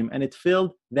wind came, and it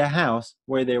filled the house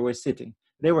where they were sitting.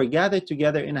 They were gathered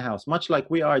together in a house, much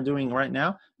like we are doing right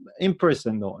now, in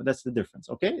person though. That's the difference,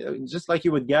 okay? Just like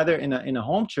you would gather in a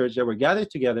home church, they were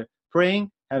gathered together, praying,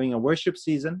 having a worship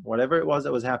season, whatever it was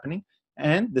that was happening,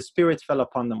 and the Spirit fell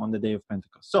upon them on the day of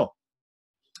Pentecost. So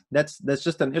that's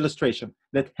just an illustration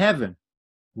that heaven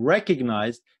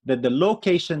recognized that the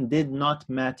location did not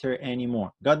matter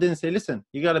anymore. God didn't say, listen,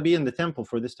 you got to be in the temple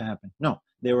for this to happen. No,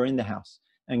 they were in the house,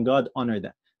 and God honored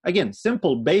that. Again,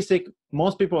 simple, basic,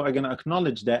 most people are going to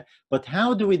acknowledge that, but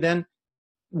how do we then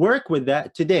work with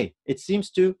that today? It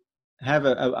seems to have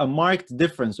a marked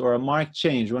difference or a marked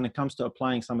change when it comes to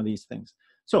applying some of these things.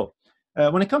 So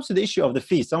when it comes to the issue of the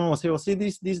feast, someone will say, well, see,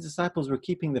 these disciples were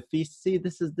keeping the feast. See,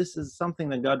 this is something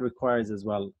that God requires as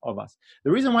well of us.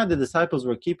 The reason why the disciples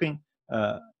were keeping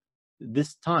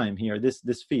this time here,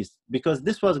 this feast, because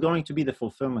this was going to be the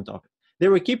fulfillment of it. They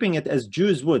were keeping it as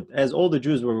Jews would, as all the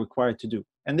Jews were required to do.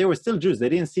 And they were still Jews. They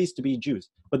didn't cease to be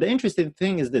Jews. But the interesting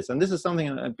thing is this, and this is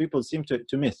something that people seem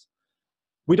to miss.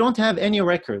 We don't have any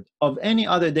record of any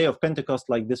other day of Pentecost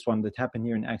like this one that happened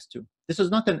here in Acts 2. This is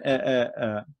not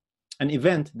an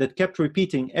event that kept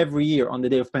repeating every year on the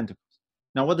day of Pentecost.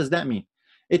 Now, what does that mean?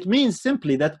 It means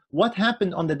simply that what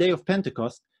happened on the day of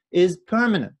Pentecost is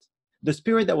permanent. The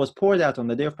Spirit that was poured out on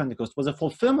the day of Pentecost was a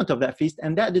fulfillment of that feast,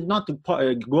 and that did not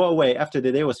go away after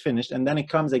the day was finished, and then it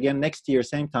comes again next year,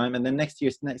 same time, and then next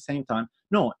year, same time.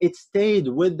 No, it stayed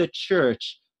with the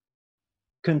church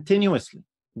continuously.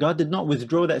 God did not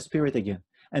withdraw that Spirit again.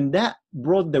 And that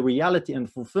brought the reality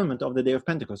and fulfillment of the day of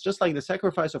Pentecost. Just like the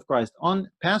sacrifice of Christ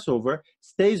on Passover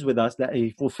stays with us, that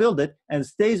He fulfilled it and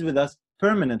stays with us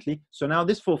permanently. So now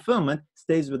this fulfillment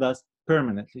stays with us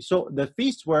permanently. So the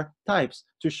feasts were types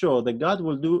to show that God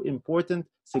will do important,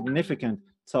 significant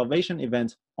salvation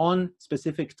events on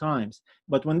specific times.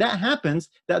 But when that happens,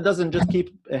 that doesn't just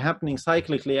keep happening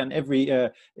cyclically and every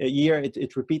year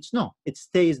it repeats. No, it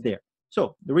stays there.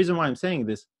 So the reason why I'm saying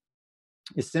this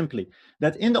is simply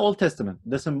that in the Old Testament,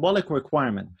 the symbolic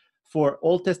requirement for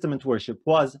Old Testament worship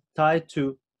was tied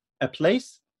to a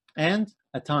place and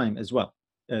a time as well.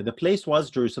 The place was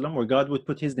Jerusalem, where God would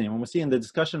put His name. And we see in the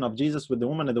discussion of Jesus with the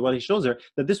woman at the well, He shows her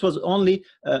that this was only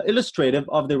illustrative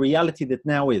of the reality that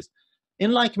now is.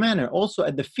 In like manner, also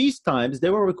at the feast times, they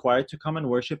were required to come and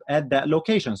worship at that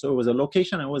location. So it was a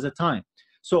location and it was a time.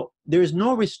 So there is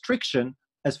no restriction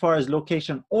as far as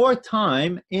location or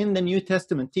time in the New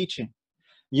Testament teaching.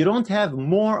 You don't have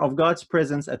more of God's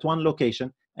presence at one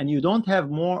location, and you don't have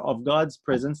more of God's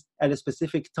presence at a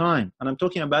specific time. And I'm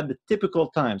talking about the typical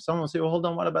time. Someone will say, well, hold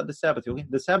on, what about the Sabbath? Okay?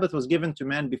 The Sabbath was given to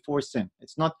man before sin.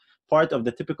 It's not part of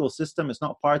the typical system. It's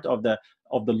not part of the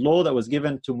law that was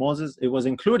given to Moses. It was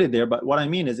included there, but what I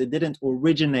mean is it didn't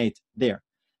originate there.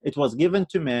 It was given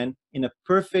to man in a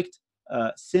perfect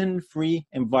sin-free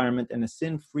environment and a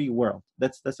sin-free world.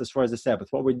 That's as far as the Sabbath.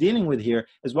 What we're dealing with here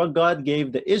is what God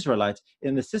gave the Israelites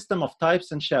in the system of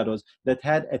types and shadows that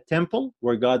had a temple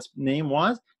where God's name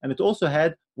was, and it also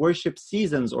had worship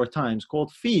seasons or times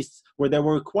called feasts where they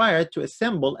were required to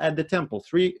assemble at the temple.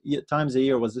 3 times a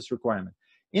year was this requirement.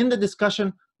 In the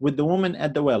discussion with the woman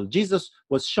at the well, Jesus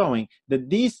was showing that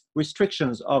these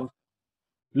restrictions of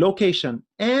location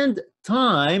and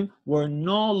time were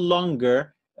no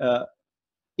longer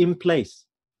in place.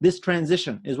 This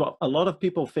transition is what a lot of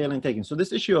people fail in taking. So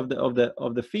this issue of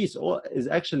the feast is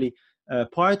actually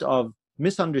part of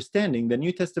misunderstanding the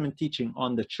New Testament teaching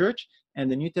on the church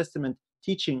and the New Testament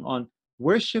teaching on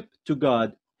worship to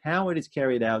God, how it is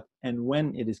carried out and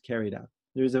when it is carried out.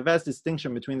 There is a vast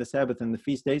distinction between the Sabbath and the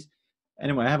feast days.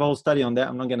 Anyway, I have a whole study on that.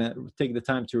 I'm not going to take the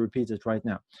time to repeat it right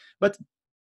now. But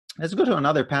let's go to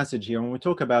another passage here when we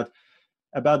talk about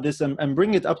this and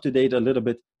bring it up to date a little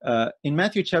bit. In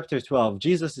Matthew chapter 12,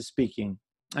 Jesus is speaking,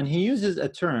 and he uses a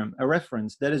term, a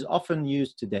reference that is often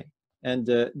used today. And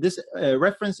this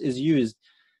reference is used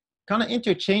kind of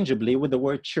interchangeably with the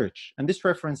word church. And this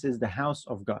reference is the house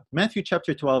of God. Matthew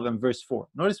chapter 12 and verse 4.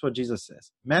 Notice what Jesus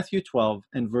says. Matthew 12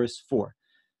 and verse 4.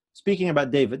 Speaking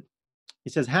about David, he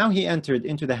says, how he entered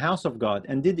into the house of God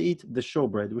and did eat the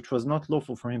showbread, which was not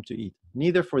lawful for him to eat,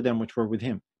 neither for them which were with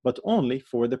him, but only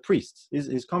for the priests.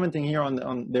 He's commenting here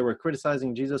on they were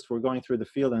criticizing Jesus for going through the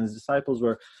field, and his disciples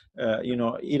were,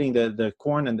 eating the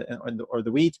corn or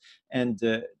the wheat, and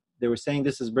they were saying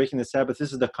this is breaking the Sabbath.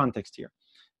 This is the context here.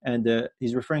 And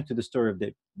he's referring to the story of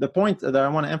David. The point that I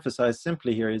want to emphasize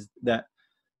simply here is that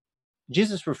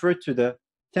Jesus referred to the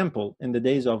temple in the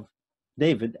days of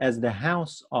David as the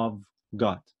house of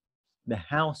God. The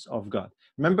house of God.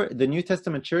 Remember, the New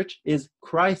Testament church is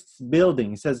Christ's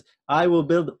building. He says, I will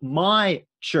build my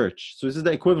church. So this is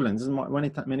the equivalent. This is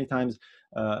many times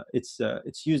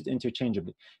it's used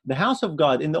interchangeably. The house of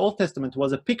God in the Old Testament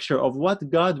was a picture of what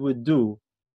God would do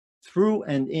through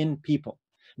and in people.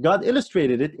 God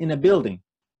illustrated it in a building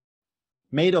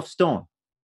made of stone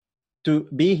to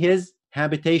be his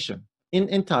habitation.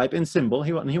 In type, in symbol,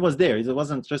 he was there. It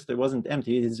wasn't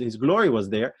empty. His glory was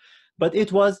there, but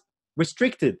it was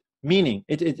restricted. Meaning,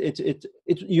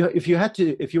 if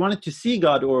you wanted to see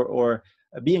God or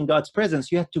be in God's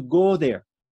presence, you had to go there.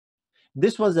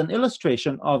 This was an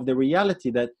illustration of the reality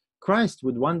that Christ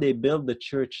would one day build the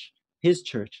church, his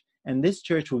church, and this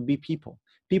church would be people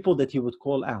that he would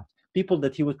call out, people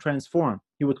that he would transform.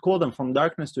 He would call them from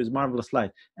darkness to his marvelous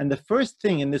light. And the first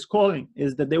thing in this calling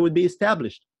is that they would be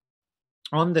established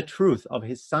on the truth of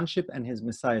his sonship and his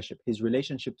messiahship, his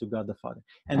relationship to God the Father.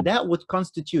 And that would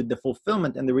constitute the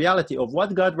fulfillment and the reality of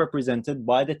what God represented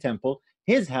by the temple,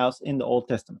 his house in the Old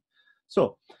Testament.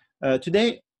 So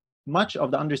today, much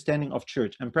of the understanding of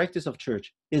church and practice of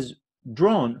church is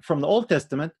drawn from the Old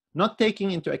Testament, not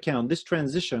taking into account this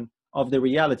transition of the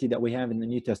reality that we have in the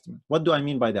New Testament. What do I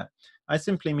mean by that? I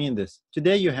simply mean this.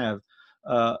 Today you have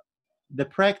the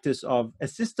practice of a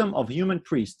system of human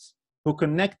priests who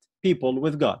connect people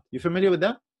with God. You familiar with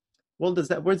that? Well,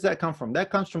 where does that come from?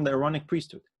 That comes from the Aaronic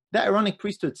priesthood. That Aaronic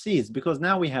priesthood ceased because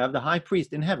now we have the high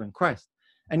priest in heaven, Christ.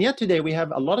 And yet today we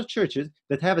have a lot of churches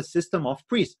that have a system of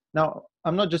priests. Now,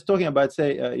 I'm not just talking about,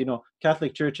 say,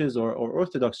 Catholic churches or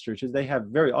Orthodox churches. They have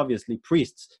very obviously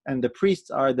priests, and the priests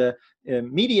are the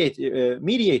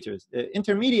mediators,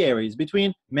 intermediaries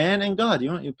between man and God.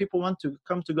 If people want to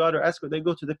come to God or ask, they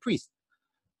go to the priest.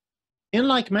 In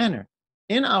like manner,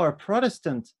 in our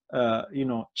Protestant,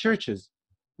 churches,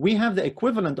 we have the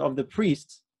equivalent of the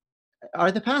priests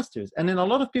are the pastors. And in a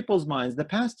lot of people's minds, the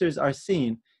pastors are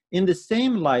seen in the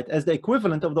same light as the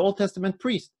equivalent of the Old Testament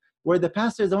priest, where the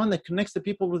pastor is the one that connects the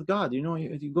people with God.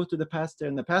 You go to the pastor,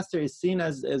 and the pastor is seen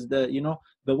as the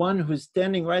one who's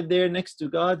standing right there next to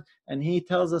God, and he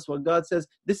tells us what God says.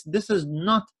 This is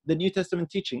not the New Testament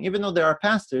teaching, even though there are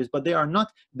pastors, but they are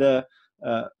not the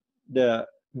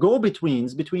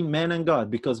go-betweens between man and God,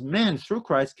 because man through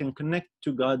Christ can connect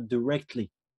to God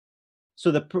directly. So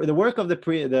the work of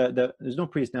there's no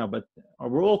priest now, but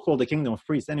we're all called the kingdom of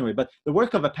priests anyway. But the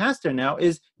work of a pastor now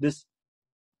is this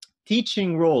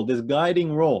teaching role, this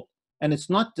guiding role, and it's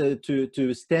not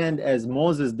to stand as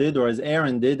Moses did or as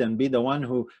Aaron did and be the one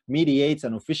who mediates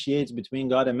and officiates between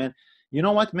God and man. You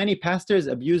know what? Many pastors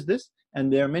abuse this,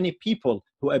 and there are many people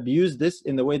who abuse this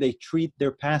in the way they treat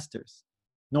their pastors.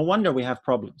 No wonder we have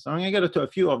problems. I'm going to get into a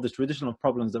few of the traditional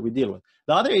problems that we deal with.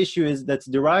 The other issue is that's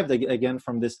derived again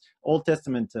from this Old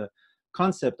Testament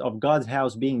concept of God's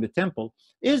house being the temple,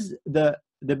 is the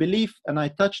belief, and I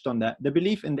touched on that, the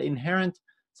belief in the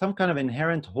some kind of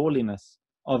inherent holiness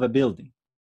of a building.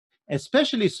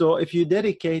 Especially so if you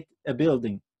dedicate a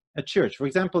building, a church. For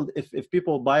example, if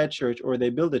people buy a church or they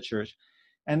build a church,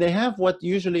 and they have what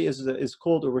usually is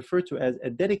called or referred to as a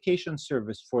dedication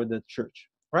service for the church,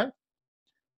 right?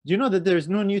 Do you know that there is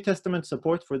no New Testament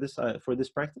support for this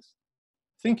practice?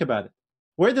 Think about it.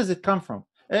 Where does it come from?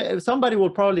 Somebody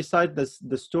will probably cite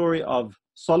the story of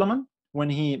Solomon when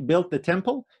he built the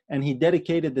temple and he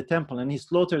dedicated the temple and he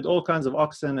slaughtered all kinds of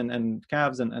oxen and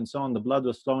calves and so on. The blood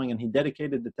was flowing and he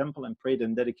dedicated the temple and prayed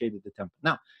and dedicated the temple.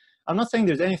 Now, I'm not saying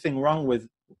there's anything wrong with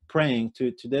praying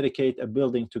to dedicate a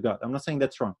building to God. I'm not saying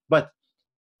that's wrong. But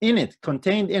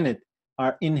contained in it,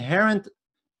 are inherent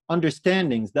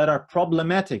understandings that are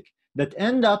problematic, that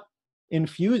end up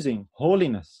infusing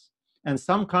holiness and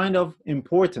some kind of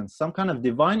importance, some kind of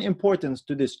divine importance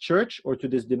to this church or to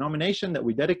this denomination that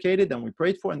we dedicated and we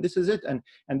prayed for, and this is it. And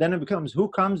then it becomes who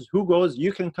comes, who goes,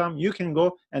 you can come, you can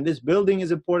go, and this building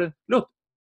is important. Look,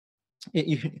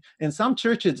 in some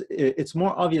churches, it's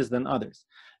more obvious than others.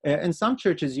 In some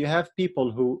churches, you have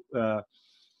people who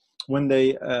when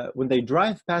they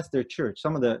drive past their church,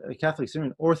 some of the Catholic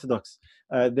Syrian Orthodox,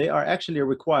 they are actually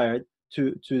required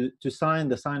to sign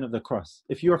the sign of the cross.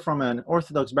 If you're from an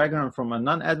Orthodox background, from a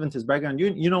non-Adventist background,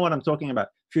 you know what I'm talking about.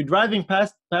 If you're driving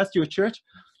past your church,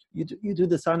 you do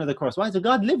the sign of the cross. Why? So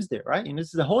God lives there, right? And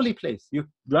this is a holy place. You're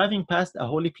driving past a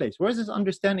holy place. Where does this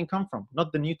understanding come from?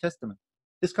 Not the New Testament.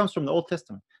 This comes from the Old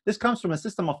Testament. This comes from a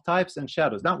system of types and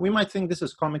shadows. Now, we might think this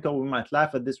is comical. We might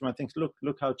laugh at this. We might think,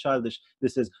 look how childish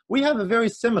this is. We have a very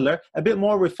similar, a bit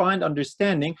more refined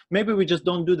understanding. Maybe we just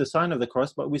don't do the sign of the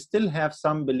cross, but we still have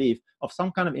some belief of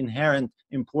some kind of inherent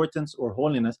importance or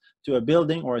holiness to a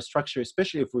building or a structure,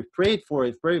 especially if we prayed for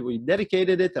it, we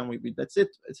dedicated it, and that's it.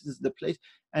 This is the place.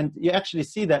 And you actually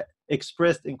see that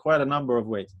expressed in quite a number of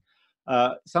ways.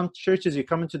 Some churches, you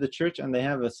come into the church and they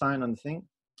have a sign on the thing: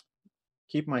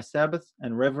 keep my Sabbath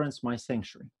and reverence my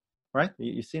sanctuary, right?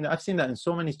 You've seen that. I've seen that in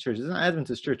so many churches, and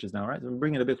Adventist churches now, right? I'm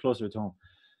bringing it a bit closer to home.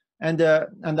 And the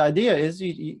idea is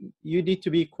you need to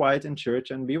be quiet in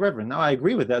church and be reverent. Now, I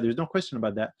agree with that. There's no question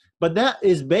about that. But that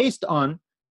is based on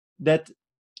that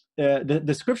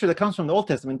the scripture that comes from the Old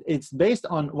Testament. It's based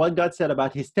on what God said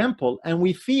about his temple, and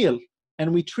we feel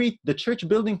and we treat the church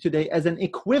building today as an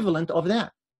equivalent of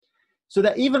that. So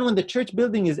that even when the church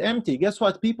building is empty, guess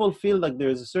what? People feel like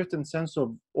there's a certain sense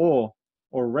of awe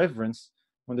or reverence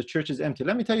when the church is empty.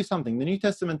 Let me tell you something. The New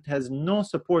Testament has no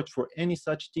support for any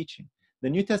such teaching. The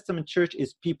New Testament church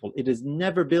is people. It is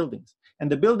never buildings. And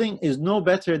the building is no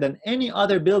better than any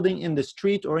other building in the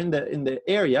street or in the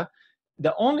area.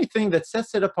 The only thing that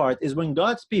sets it apart is when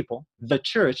God's people, the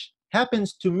church,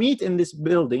 happens to meet in this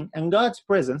building, and God's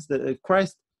presence, the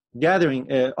Christ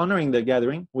gathering, honoring the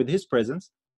gathering with his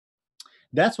presence.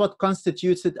 That's what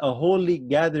constitutes it a holy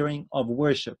gathering of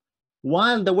worship.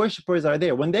 While the worshipers are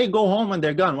there, when they go home and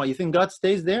they're gone, what, you think God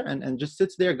stays there and just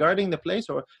sits there guarding the place?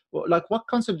 Or like, what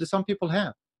concept do some people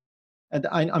have? And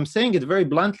I'm saying it very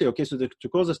bluntly, okay, so to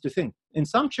cause us to think. In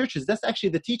some churches, that's actually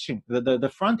the teaching.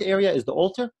 The front area is the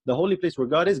altar, the holy place where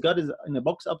God is. God is in a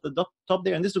box up the top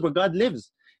there, and this is where God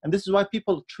lives. And this is why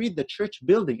people treat the church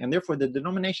building, and therefore the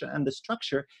denomination and the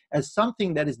structure, as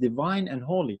something that is divine and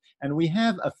holy. And we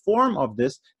have a form of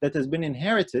this that has been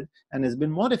inherited and has been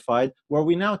modified, where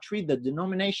we now treat the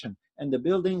denomination and the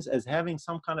buildings as having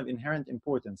some kind of inherent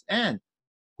importance. And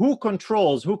who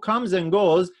controls, who comes and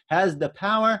goes, has the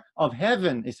power of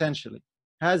heaven, essentially,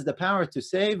 has the power to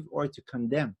save or to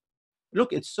condemn.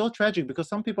 Look, it's so tragic, because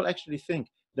some people actually think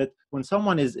that when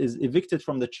someone is evicted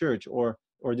from the church or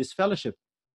disfellowship,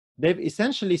 they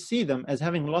essentially see them as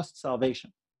having lost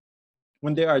salvation.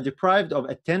 When they are deprived of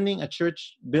attending a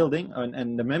church building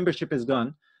and the membership is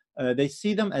gone, they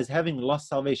see them as having lost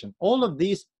salvation. All of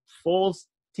these false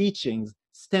teachings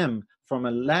stem from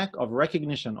a lack of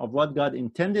recognition of what God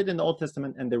intended in the Old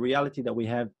Testament and the reality that we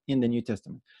have in the New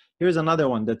Testament. Here's another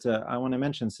one that I want to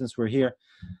mention since we're here.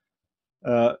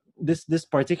 This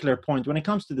particular point, when it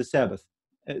comes to the Sabbath,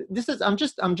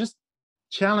 I'm just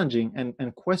challenging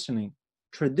and questioning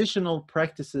traditional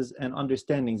practices and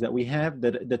understandings that we have,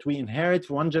 that we inherit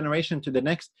from one generation to the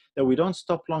next, that we don't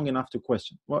stop long enough to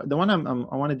question. Well, the one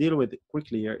I want to deal with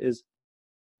quickly here is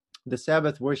the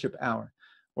Sabbath worship hour,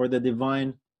 or the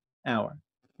divine hour.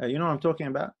 You know what I'm talking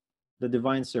about? The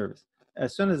divine service.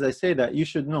 As soon as I say that, you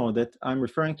should know that I'm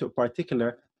referring to a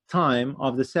particular time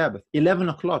of the Sabbath, 11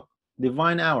 o'clock,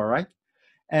 divine hour, right?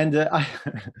 And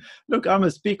look, I'm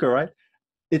a speaker, right?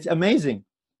 It's amazing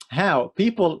how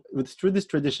people, through this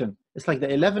tradition, it's like the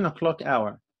 11 o'clock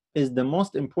hour is the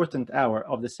most important hour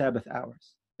of the Sabbath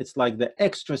hours. It's like the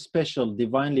extra special,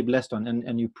 divinely blessed one.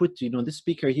 And you put, this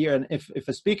speaker here, and if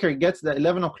a speaker gets the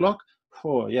 11 o'clock,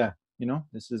 oh yeah,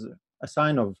 this is a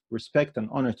sign of respect and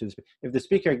honor to the speaker. If the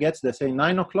speaker gets the, say,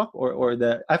 9 o'clock or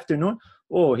the afternoon,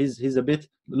 oh, he's a bit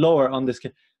lower on this.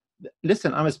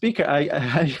 Listen, I'm a speaker.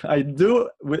 I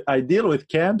deal with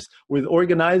camps, with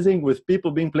organizing, with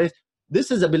people being placed. This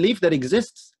is a belief that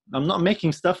exists. I'm not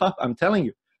making stuff up. I'm telling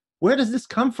you. Where does this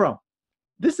come from?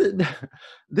 This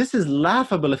is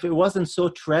laughable if it wasn't so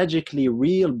tragically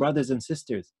real, brothers and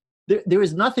sisters. There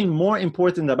is nothing more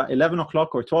important about 11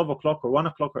 o'clock or 12 o'clock or 1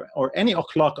 o'clock or any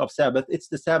o'clock of Sabbath. It's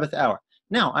the Sabbath hour.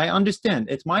 Now, I understand.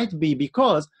 It might be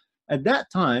because at that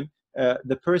time,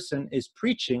 the person is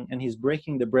preaching and he's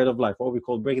breaking the bread of life, what we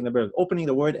call breaking the bread, opening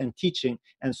the word and teaching.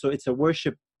 And so it's a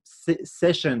worship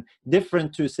session,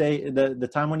 different to, say, the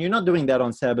time when you're not doing that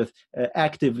on Sabbath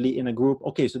actively in a group.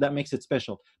 Okay, so that makes it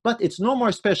special. But it's no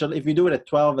more special if you do it at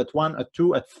 12, at 1, at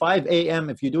 2, at 5 a.m.,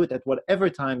 if you do it at whatever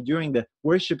time during the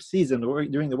worship season or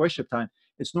during the worship time.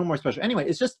 It's no more special. Anyway,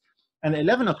 it's just, and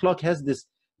 11 o'clock has this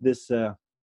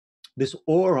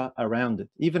aura around it,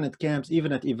 even at camps,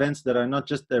 even at events that are not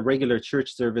just a regular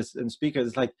church service and speakers.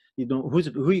 It's like, who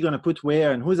are you going to put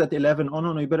where, and who's at 11? Oh,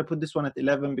 no, you better put this one at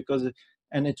 11 because,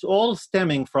 and it's all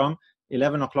stemming from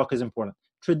 11 o'clock is important.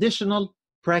 Traditional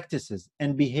practices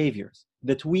and behaviors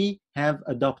that we have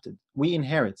adopted, we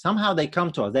inherit. Somehow they come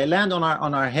to us. They land on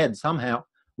our head somehow.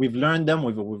 We've learned them.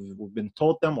 We've been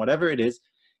taught them, whatever it is.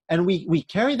 And we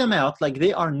carry them out like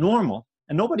they are normal.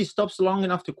 and nobody stops long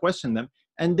enough to question them,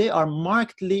 and they are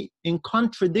markedly in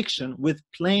contradiction with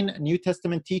plain New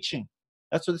Testament teaching.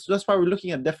 That's why we're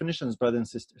looking at definitions, brothers and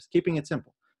sisters, keeping it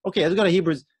simple. Okay, let's go to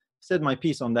Hebrews. Said my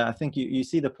piece on that. I think you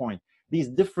see the point. These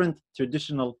different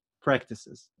traditional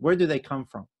practices, where do they come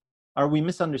from? Are we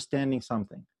misunderstanding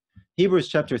something? Hebrews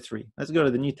chapter 3. Let's go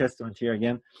to the New Testament here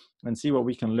again and see what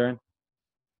we can learn.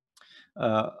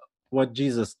 What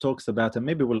Jesus talks about, and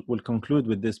maybe we'll conclude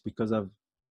with this because I've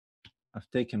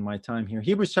taken my time here.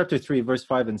 Hebrews chapter 3, verse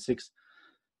 5 and 6.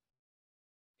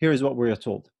 Here is what we are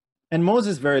told. And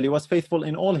Moses verily was faithful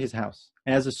in all his house,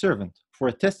 as a servant, for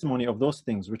a testimony of those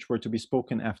things which were to be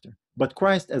spoken after. But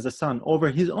Christ as a son over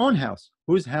his own house,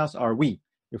 whose house are we,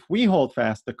 if we hold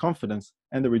fast the confidence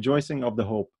and the rejoicing of the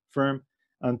hope firm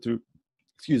unto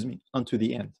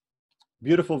the end.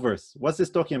 Beautiful verse. What's this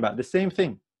talking about? The same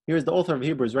thing. Here's the author of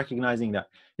Hebrews recognizing that.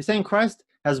 He's saying Christ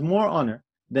has more honor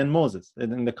than Moses.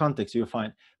 In the context you'll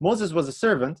find. Moses was a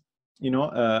servant,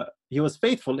 he was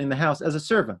faithful in the house as a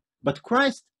servant. But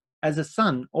Christ as a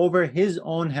son over his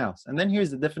own house. And then here's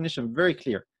the definition, very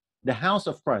clear. The house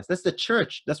of Christ. That's the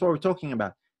church. That's what we're talking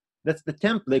about. That's the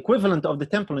temple, the equivalent of the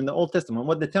temple in the Old Testament,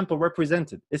 what the temple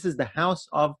represented. This is the house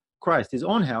of Christ, his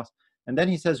own house. And then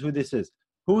he says who this is.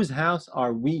 Whose house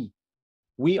are we?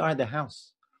 We are the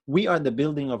house. We are the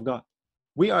building of God.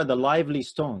 We are the lively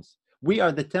stones. We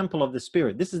are the temple of the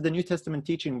Spirit. This is the New Testament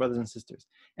teaching, brothers and sisters.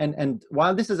 And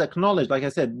while this is acknowledged, like I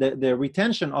said, the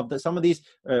retention of some of these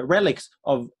relics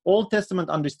of Old Testament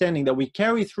understanding that we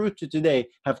carry through to today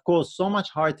have caused so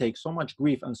much heartache, so much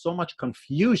grief, and so much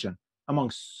confusion among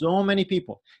so many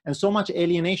people, and so much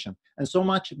alienation, and so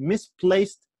much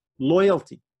misplaced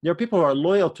loyalty. There are people who are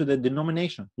loyal to the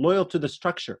denomination, loyal to the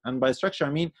structure. And by structure,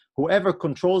 I mean whoever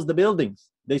controls the buildings.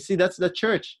 They see that's the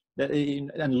church,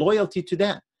 and loyalty to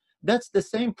that. That's the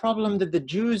same problem that the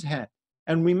Jews had.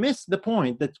 And we miss the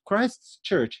point that Christ's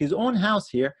church, his own house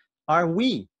here, are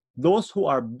we, those who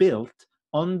are built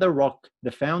on the rock,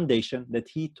 the foundation that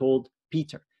he told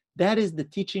Peter. That is the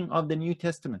teaching of the New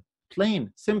Testament.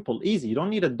 Plain, simple, easy. You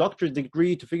don't need a doctorate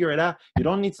degree to figure it out. You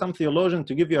don't need some theologian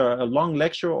to give you a long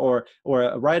lecture or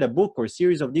write a book or a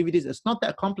series of DVDs. It's not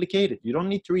that complicated. You don't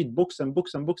need to read books and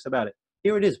books and books about it.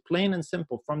 Here it is, plain and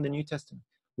simple from the New Testament.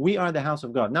 We are the house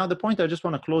of God. Now, the point I just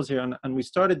want to close here, and we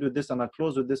started with this, and I'll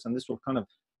close with this, and this will kind of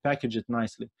package it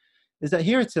nicely, is that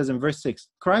here it says in verse 6,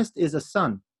 Christ is a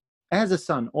son, as a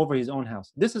son over his own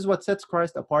house. This is what sets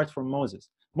Christ apart from Moses.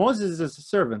 Moses is a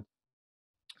servant.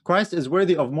 Christ is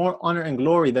worthy of more honor and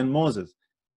glory than Moses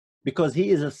because he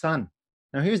is a son.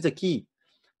 Now, here's the key.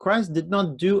 Christ did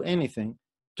not do anything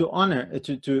to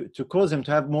cause him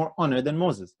to have more honor than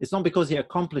Moses. It's not because he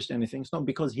accomplished anything. It's not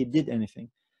because he did anything.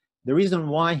 The reason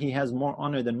why he has more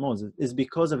honor than Moses is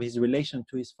because of his relation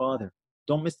to his father.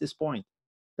 Don't miss this point.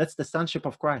 That's the sonship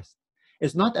of Christ.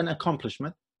 It's not an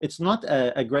accomplishment. It's not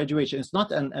a graduation. It's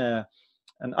not an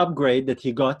upgrade that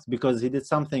he got because he did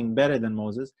something better than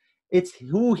Moses. It's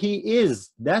who he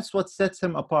is. That's what sets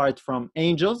him apart from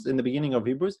angels in the beginning of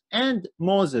Hebrews and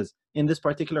Moses in this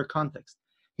particular context.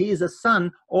 He is a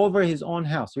son over his own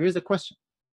house. So here's the question.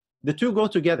 The two go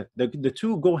together. The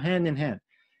two go hand in hand.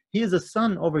 He is a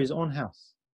son over his own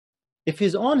house. If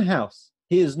his own house,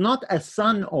 he is not a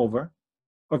son over,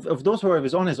 of those who are of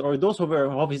his own house, or those who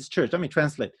are of his church. Let me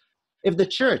translate. If the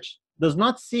church does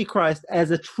not see Christ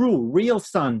as a true, real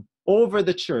son over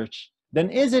the church, then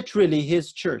is it really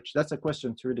his church? That's a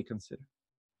question to really consider.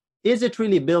 Is it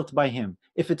really built by him?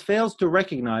 If it fails to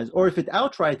recognize, or if it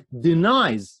outright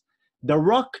denies the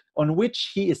rock on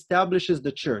which he establishes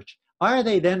the church, are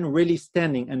they then really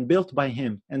standing and built by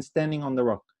him and standing on the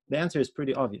rock? The answer is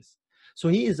pretty obvious. So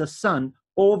he is a son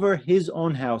over his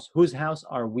own house. Whose house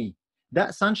are we?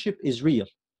 That sonship is real.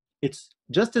 It's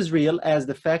just as real as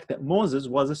the fact that Moses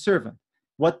was a servant.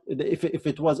 If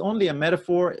it was only a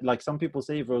metaphor, like some people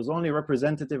say, if it was only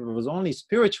representative, if it was only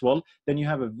spiritual, then you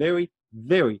have a very,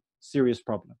 very serious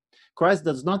problem. Christ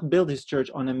does not build his church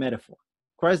on a metaphor.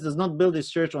 Christ does not build his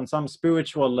church on some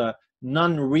spiritual,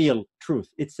 non-real truth.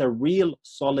 It's a real,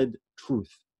 solid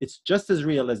truth. It's just as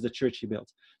real as the church he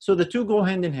built. So the two go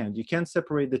hand in hand. You can't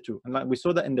separate the two. And like we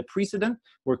saw that in the precedent,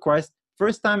 where Christ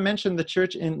first time mentioned the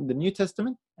church in the New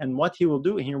Testament and what he will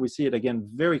do. And here we see it again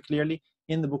very clearly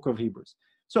in the book of Hebrews.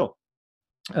 So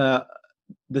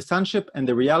the sonship and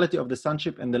the reality of the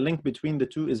sonship and the link between the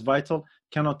two is vital,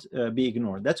 cannot be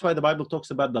ignored. That's why the Bible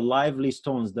talks about the lively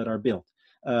stones that are built.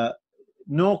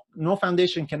 No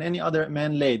foundation can any other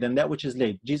man lay than that which is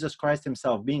laid. Jesus Christ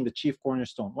himself being the chief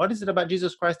cornerstone. What is it about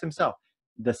Jesus Christ himself?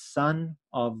 The Son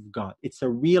of God. It's a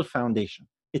real foundation.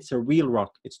 it's a real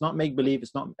rock. It's not make-believe.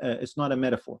 It's not a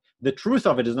metaphor. The truth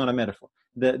of it is not a metaphor.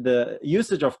 The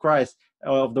usage of Christ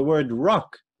of the word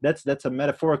rock, that's a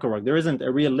metaphorical rock. There isn't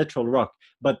a real literal rock,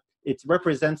 but it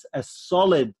represents a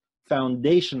solid,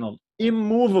 foundational,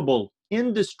 immovable,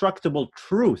 indestructible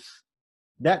truth.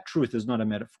 That truth is not a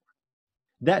metaphor.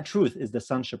 That truth is the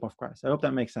sonship of Christ. I hope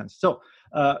that makes sense. So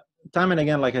time and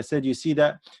again, like I said, you see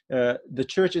that the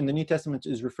church in the New Testament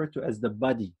is referred to as the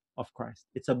body of Christ.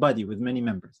 It's a body with many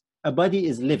members. A body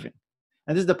is living.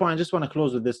 And this is the point. I just want to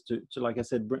close with this to like I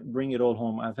said, bring it all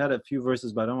home. I've had a few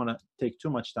verses, but I don't want to take too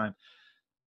much time.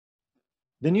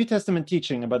 The New Testament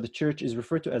teaching about the church is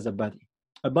referred to as a body.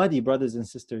 A body, brothers and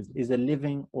sisters, is a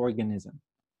living organism.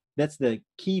 That's the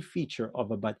key feature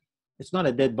of a body. It's not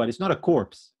a dead body. It's not a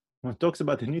corpse. When it talks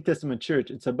about the New Testament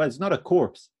church, it's a body. It's not a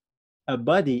corpse. A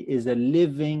body is a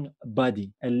living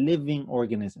body, a living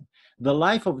organism. The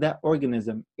life of that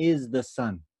organism is the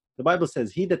Son. The Bible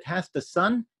says, he that hath the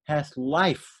Son hath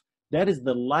life. That is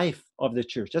the life of the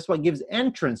church. That's what gives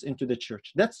entrance into the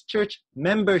church. That's church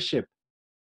membership.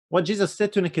 What Jesus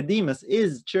said to Nicodemus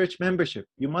is church membership.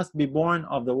 You must be born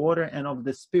of the water and of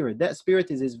the Spirit. That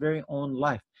Spirit is his very own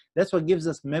life. That's what gives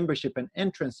us membership and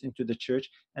entrance into the church.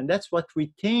 And that's what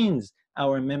retains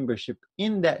our membership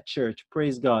in that church,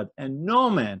 praise God. And no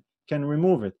man can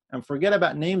remove it. And forget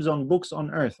about names on books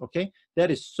on earth, okay?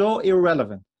 That is so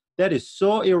irrelevant. That is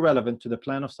so irrelevant to the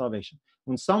plan of salvation.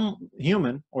 When some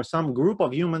human or some group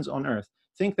of humans on earth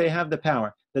think they have the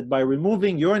power that by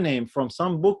removing your name from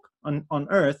some book on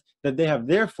earth, that they have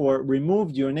therefore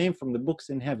removed your name from the books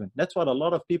in heaven. That's what a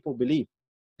lot of people believe.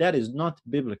 That is not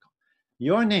biblical.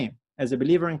 Your name as a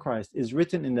believer in Christ is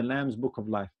written in the Lamb's book of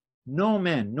life. No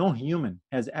man, no human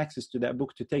has access to that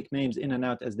book to take names in and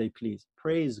out as they please.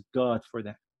 Praise God for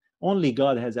that. Only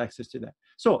God has access to that.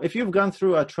 So if you've gone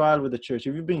through a trial with the church,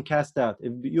 if you've been cast out,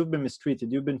 if you've been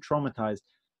mistreated, you've been traumatized,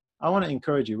 I want to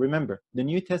encourage you. Remember, the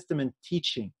New Testament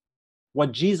teaching,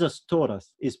 what Jesus taught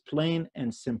us, is plain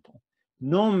and simple.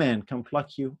 No man can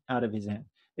pluck you out of his hand.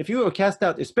 If you were cast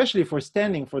out, especially for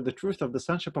standing for the truth of the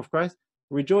sonship of Christ,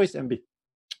 rejoice and be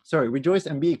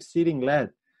exceeding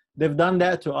glad. They've done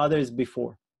that to others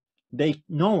before.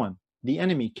 No one, the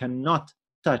enemy, cannot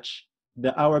touch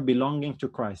our belonging to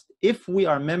Christ if we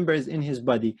are members in his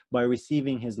body by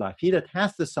receiving his life. He that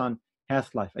hath the Son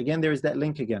hath life. Again, there is that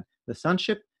link again. The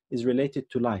sonship is related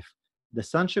to life. The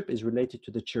sonship is related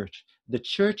to the church. The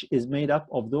church is made up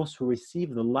of those who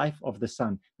receive the life of the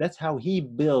Son. That's how he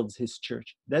builds his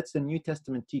church. That's the New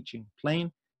Testament teaching,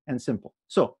 plain and simple.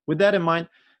 So with that in mind,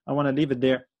 I want to leave it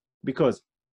there, because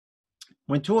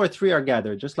when two or three are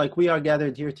gathered, just like we are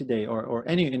gathered here today, or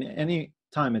in any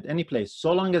time, at any place,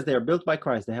 so long as they are built by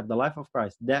Christ, they have the life of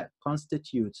Christ, that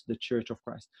constitutes the church of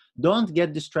Christ. Don't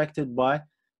get distracted by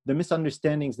the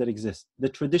misunderstandings that exist, the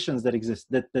traditions that exist,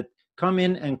 that come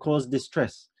in and cause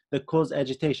distress, that cause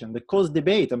agitation, that cause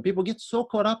debate. And people get so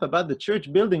caught up about the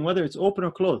church building, whether it's open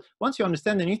or closed. Once you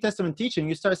understand the New Testament teaching,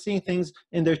 you start seeing things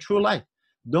in their true light.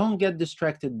 Don't get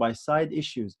distracted by side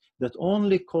issues that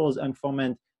only cause and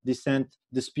foment dissent,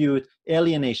 dispute,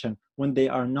 alienation, when they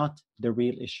are not the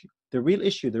real issue. The real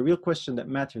issue, the real question that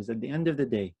matters at the end of the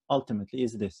day, ultimately,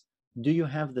 is this: do you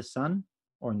have the Son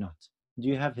or not? Do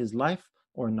you have his life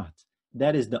or not?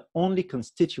 That is the only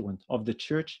constituent of the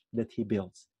church that he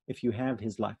builds, if you have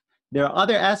his life. There are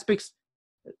other aspects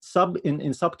in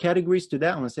subcategories to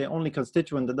that. I want to say only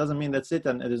constituent, that doesn't mean that's it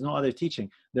and there's no other teaching.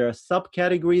 There are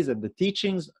subcategories and the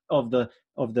teachings of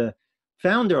the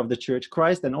founder of the church,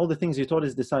 Christ, and all the things he taught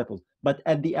his disciples. But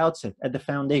at the outset, at the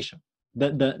foundation,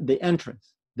 the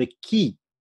entrance, the key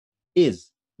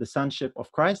is the sonship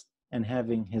of Christ and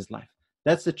having his life.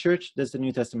 That's the church. That's the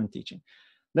New Testament teaching.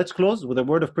 Let's close with a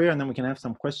word of prayer, and then we can have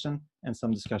some question and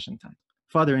some discussion time.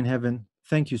 Father in heaven,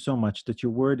 thank you so much that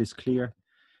your word is clear,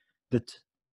 that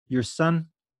your Son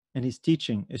and his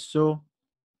teaching is so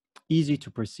easy to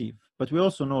perceive. But we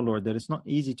also know, Lord, that it's not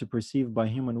easy to perceive by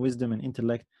human wisdom and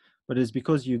intellect, but it's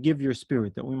because you give your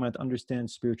Spirit that we might understand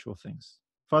spiritual things.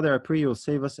 Father, I pray you will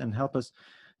save us and help us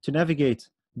to navigate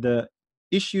the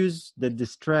issues that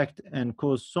distract and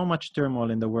cause so much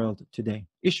turmoil in the world today.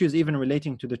 Issues even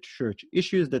relating to the church.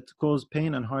 Issues that cause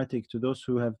pain and heartache to those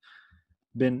who have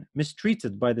been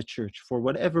mistreated by the church for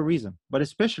whatever reason, but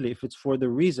especially if it's for the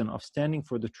reason of standing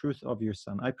for the truth of your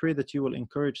Son. I pray that you will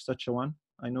encourage such a one.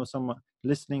 I know someone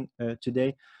listening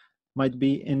today might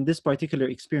be in this particular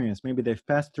experience. Maybe they've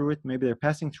passed through it, maybe they're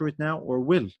passing through it now, or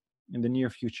will in the near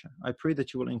future. I pray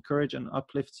that you will encourage and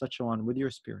uplift such a one with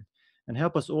your Spirit, and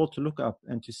help us all to look up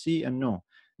and to see and know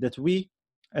that we,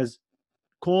 as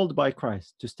called by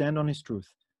Christ to stand on his truth,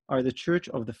 are the church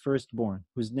of the firstborn,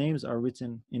 whose names are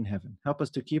written in heaven. Help us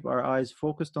to keep our eyes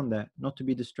focused on that, not to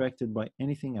be distracted by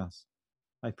anything else.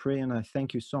 I pray and I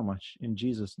thank you so much in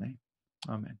Jesus' name.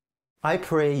 Amen. I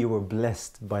pray you were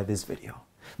blessed by this video.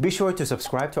 Be sure to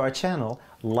subscribe to our channel,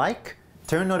 like,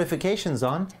 turn notifications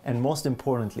on, and most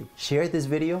importantly, share this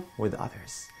video with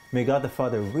others. May God the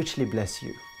Father richly bless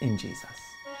you in Jesus.